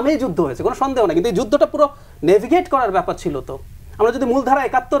 ওনার নামেই যুদ্ধ হয়েছে, কোনো সন্দেহ নেই। কিন্তু এই যুদ্ধটা পুরো নেভিগেট করার ব্যাপার ছিল। তো আমরা যদি মূলধারা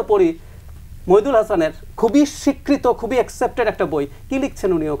 71 পড়ি, মহিদুল হাসানের খুবই স্বীকৃত, খুবই অ্যাকসেপ্টেড একটা বই, কি লিখছেন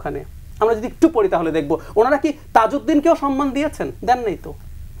উনি ওখানে? আমরা যদি একটু পড়ি তাহলে দেখবো ওনারা কি তাজউদ্দিনকেও সম্মান দিয়েছেন? দেন নাই তো।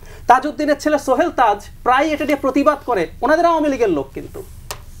 তাজউদ্দিনের ছেলে সোহেল তাজ প্রায় এটা নিয়ে প্রতিবাদ করে, ওনাদের আওয়ামী লীগের লোক, কিন্তু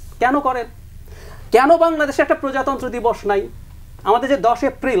কেন করেন? কেন বাংলাদেশে একটা প্রজাতন্ত্র দিবস নাই? আমাদের যে 10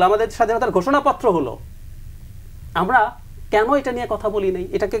 এপ্রিল আমাদের স্বাধীনতার ঘোষণাপত্র হলো, আমরা কেন এটা নিয়ে কথা বলি নাই?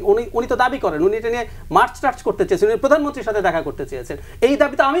 এটাকে উনি তো দাবি করেন, উনি এটা নিয়ে মার্চ টার্চ করতে চেয়েছেন, উনি প্রধানমন্ত্রীর সাথে দেখা করতে চেয়েছেন। এই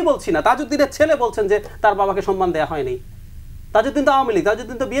দাবি তো আমি বলছি না, তাজউদ্দিনের ছেলে বলছেন যে তার বাবাকে সম্মান দেওয়া হয়নি। তাজউদ্দিন তো আওয়ামী লীগ,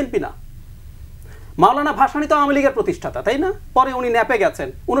 তাজউদ্দিন তো বিএনপি না। মাওলানা ভাসানী তো আওয়ামী লীগের প্রতিষ্ঠাতা, তাই না? পরে উনি ন্যাপে গেছেন।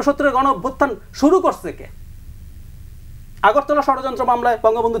 69-এর গণ অভ্যুত্থান শুরু করছে কে? আগরতলা ষড়যন্ত্র মামলায়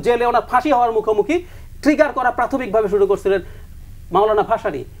বঙ্গবন্ধু জেলে ওনার ফাঁসি হওয়ার মুখোমুখি ট্রিগার করা প্রাথমিকভাবে শুরু করছিলেন মাওলানা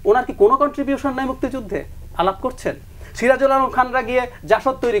ভাসানী। ওনার কি কোনো কন্ট্রিবিউশন নাই মুক্তিযুদ্ধে? আলাপ করছেন। সিরাজুল আলম খানরা গিয়ে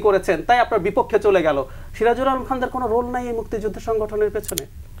জাসদ তৈরি করেছেন, তাই আপনার বিপক্ষে চলে গেল। সিরাজুল আলম খানদের কোনো রোল নাই এই মুক্তিযুদ্ধের সংগঠনের পেছনে।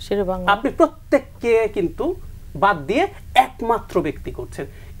 আপনি প্রত্যেককে কিন্তু বাদ দিয়ে একমাত্র ব্যক্তি করছেন,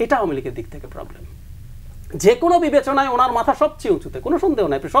 এটা আওয়ামী লীগের দিক থেকে প্রবলেম। যে কোনো বিবেচনায় ওনার মাথা সবচেয়ে উঁচুতে, কোনো সন্দেহ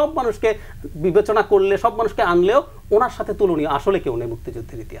নাই। সব মানুষকে বিবেচনা করলে, সব মানুষকে আনলেও ওনার সাথে তুলনীয় আসলে কেউ নেই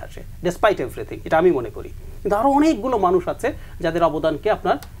মুক্তিযুদ্ধের ইতিহাসে, ডেসপাইট এভরিথিং, এটা আমি মনে করি। কিন্তু আরও অনেকগুলো মানুষ আছে যাদের অবদানকে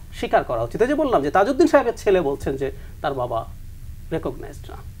আপনার স্বীকার করা উচিত। যে বললাম যে তাজউদ্দিন সাহেবের ছেলে বলছেন যে তার বাবা রেকগনাইজড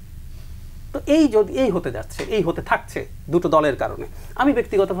না। তো এই হতে যাচ্ছে, এই হতে থাকছে দুটো দলের কারণে। আমি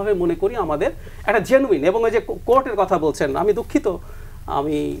ব্যক্তিগতভাবে মনে করি আমাদের একটা জেনুইন, এবং ওই যে কোর্টের কথা বলছেন, আমি দুঃখিত,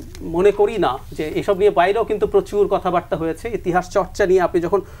 আমি মনে করি না যে এসব নিয়ে বাইরেও কিন্তু প্রচুর কথাবার্তা হয়েছে। ইতিহাস চর্চা নিয়ে আপনি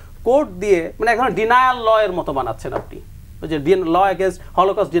যখন কোর্ট দিয়ে মানে এখন ডিনায়াল ল এর মতো বানাচ্ছেন, আপনি ওই যে ল এগেন্স্ট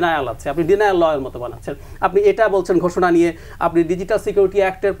হলোকস্ট ডিনায়াল আছে, আপনি ডিনায়াল ল এর মতো বানাচ্ছেন। আপনি এটা বলছেন ঘোষণা নিয়ে, আপনি ডিজিটাল সিকিউরিটি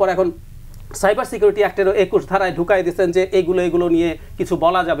অ্যাক্টের পর এখন সাইবার সিকিউরিটি অ্যাক্টেরও 21 ধারায় ঢুকাই দিচ্ছেন যে এগুলো নিয়ে কিছু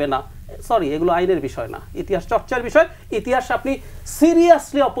বলা যাবে না। সরি, এগুলো আইনের বিষয় না, ইতিহাস চর্চার বিষয়। ইতিহাস আপনি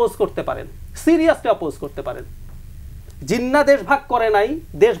সিরিয়াসলি অপোজ করতে পারেন, সিরিয়াসলি অপোজ করতে পারেন। জিন্না দেশ ভাগ করে নাই,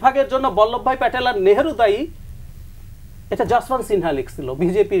 দেশ ভাগের জন্য বল্লভভাই প্যাটেল আর নেহেরু দায়ী, এটা যশবন্ত সিনহা লিখছিল,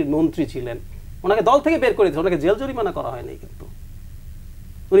 বিজেপির মন্ত্রী ছিলেন, ওনাকে দল থেকে বের করে দিয়েছে, ওনাকে জেল জরিমানা করা হয়নি। কিন্তু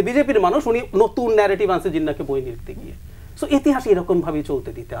উনি বিজেপির মানুষ, উনি নতুন ন্যারেটিভ আনছে জিন্নাকে বই লিখতে গিয়ে। সো ইতিহাস এরকম ভাবেই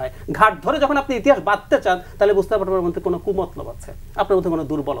চলতে দিতে হয়। ঘাট ধরে যখন আপনি ইতিহাস বাঁধতে চান, তাহলে বুঝতে পারবেন আপনার মধ্যে কোনো কুমতলব আছে, আপনার মধ্যে কোনো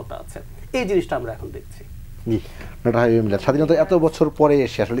দুর্বলতা আছে। এই জিনিসটা আমরা এখন দেখছি। স্বাধীনতা এত বছর পরে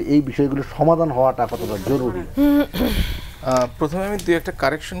এসে আসলে এই বিষয়গুলো সমাধান হওয়াটা কতটা জরুরি? প্রথমে আমি 2-1টা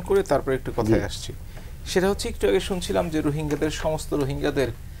কারেকশন করে তারপরে একটু কথায় আসছি। সেটা হচ্ছে একটু আগে শুনছিলাম যে সমস্ত রোহিঙ্গাদের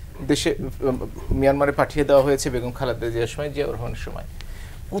দেশে মিয়ানমারে পাঠিয়ে দেওয়া হয়েছে বেগম খালেদা জিয়ার সময়, জিয়াউর রহমানের সময়।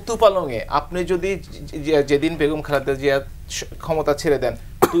 কুতুপালংয়ে আপনি যদি যেদিন বেগম খালেদা জিয়া ক্ষমতা ছেড়ে দেন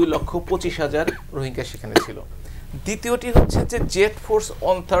 2,25,000 রোহিঙ্গা সেখানে ছিল। দ্বিতীয়টি হচ্ছে যে জেট ফোর্স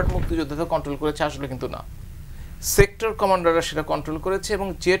 1/3 মুক্তিযোদ্ধাদের কন্ট্রোল করেছে, আসলে কিন্তু না, সেক্টর কমান্ডাররা সেটা কন্ট্রোল করেছে। এবং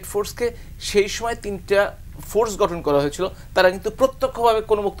জেট ফোর্সকে সেই সময় 3টা ফোর্স গঠন করা হয়েছিল, তারা কিন্তু প্রত্যক্ষভাবে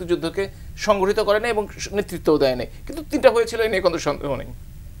কোনো মুক্তিযুদ্ধকে সংগঠিত করে না এবং নেতৃত্বও দেয় নাই, কিন্তু 3টা হয়েছিল এই নিয়ে কোনো সন্দেহ নেই।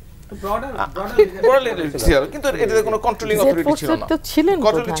 কিন্তু এটাতে কোনো কন্ট্রোলিং অথরিটি ছিল না,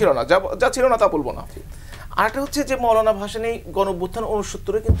 কন্ট্রোলিং ছিল না, যা ছিল না তা বলবো না। আরেকটা হচ্ছে যে মৌলানা ভাসানী গণঅভ্যুত্থান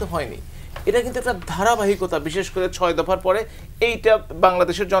 69-এ কিন্তু হয়নি, এটা কিন্তু একটা ধারাবাহিকতা, বিশেষ করে 6 দফার পরে এইটা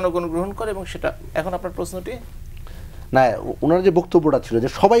বাংলাদেশের জনগণ গ্রহণ করে। এবং সেটা এখন আপনার প্রশ্নটি না, ওনার যে বক্তব্যটা ছিল যে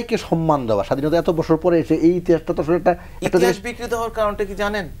সবাইকে সম্মান দেওয়া, স্বাধীনতা এত বছর পরে এসে এই ইতিহাসটা তো একটা ইতিহাস বিকৃত হওয়ার কারণটা কি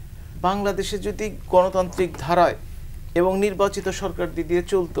জানেন? বাংলাদেশে যদি গণতান্ত্রিক ধারায় এবং নির্বাচিত সরকার দিয়ে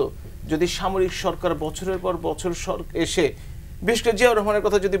চলতো, যদি সামরিক সরকার বছরের পর বছর এসে, বিশেষ করে জিয়াউর রহমানের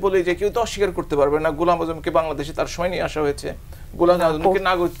কথা যদি বলি, যে কেউ তো অস্বীকার করতে পারবে না গোলাম আজমকে বাংলাদেশে তার সময় নিয়ে আসা হয়েছে, গোলাম আজমকে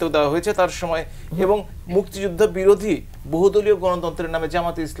নাগরিকত্ব দেওয়া হয়েছে তার সময়, এবং মুক্তিযুদ্ধ বিরোধী বহুদলীয় গণতন্ত্রের নামে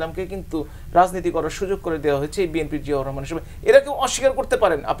জামাতে ইসলামকে কিন্তু রাজনীতি করার সুযোগ করে দেওয়া হয়েছে এই বিএনপির জিয়াউর রহমানের সময়। এরা কেউ অস্বীকার করতে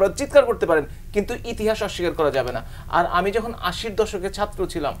পারেন, আপনারা চিৎকার করতে পারেন, কিন্তু ইতিহাস অস্বীকার করা যাবে না। আর আমি যখন 80-র দশকে ছাত্র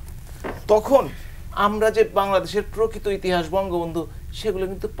ছিলাম, তখন আমরা যে বাংলাদেশের প্রকৃত ইতিহাস বঙ্গবন্ধু সেগুলো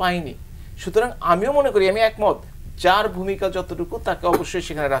কিন্তু পাইনি। সুতরাং আমিও মনে করি, আমি একমত, যার ভূমিকা যতটুকু তাকে অবশ্যই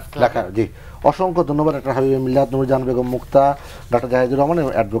সেখানে রাখতে হবে। জি, অসংখ্য ধন্যবাদ ডক্টর হাবিব মিল্লাত, নুরজাহান বেগম মুক্তা, ডক্টর জাহিদুর রহমান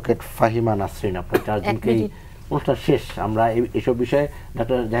এবং অ্যাডভোকেট ফাহিমা নাসরিন, আপনার চারজনকেই অনুষ্ঠান শেষ। আমরা এইসব বিষয়ে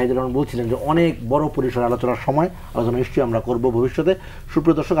ডক্টর জাহিদুর রহমান বলছিলেন যে অনেক বড় পরিসরে আলোচনার সময়, আলোচনা নিশ্চয়ই আমরা করব ভবিষ্যতে।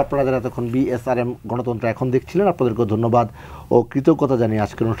 সুপ্রিয় দর্শক, আপনারা যারা এতক্ষণ BSRM গণতন্ত্র এখন দেখছিলেন, আপনাদেরকে ধন্যবাদ ও কৃতজ্ঞতা জানিয়ে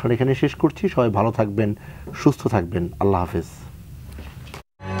আজকের অনুষ্ঠান এখানে শেষ করছি। সবাই ভালো থাকবেন, সুস্থ থাকবেন, আল্লাহ হাফেজ।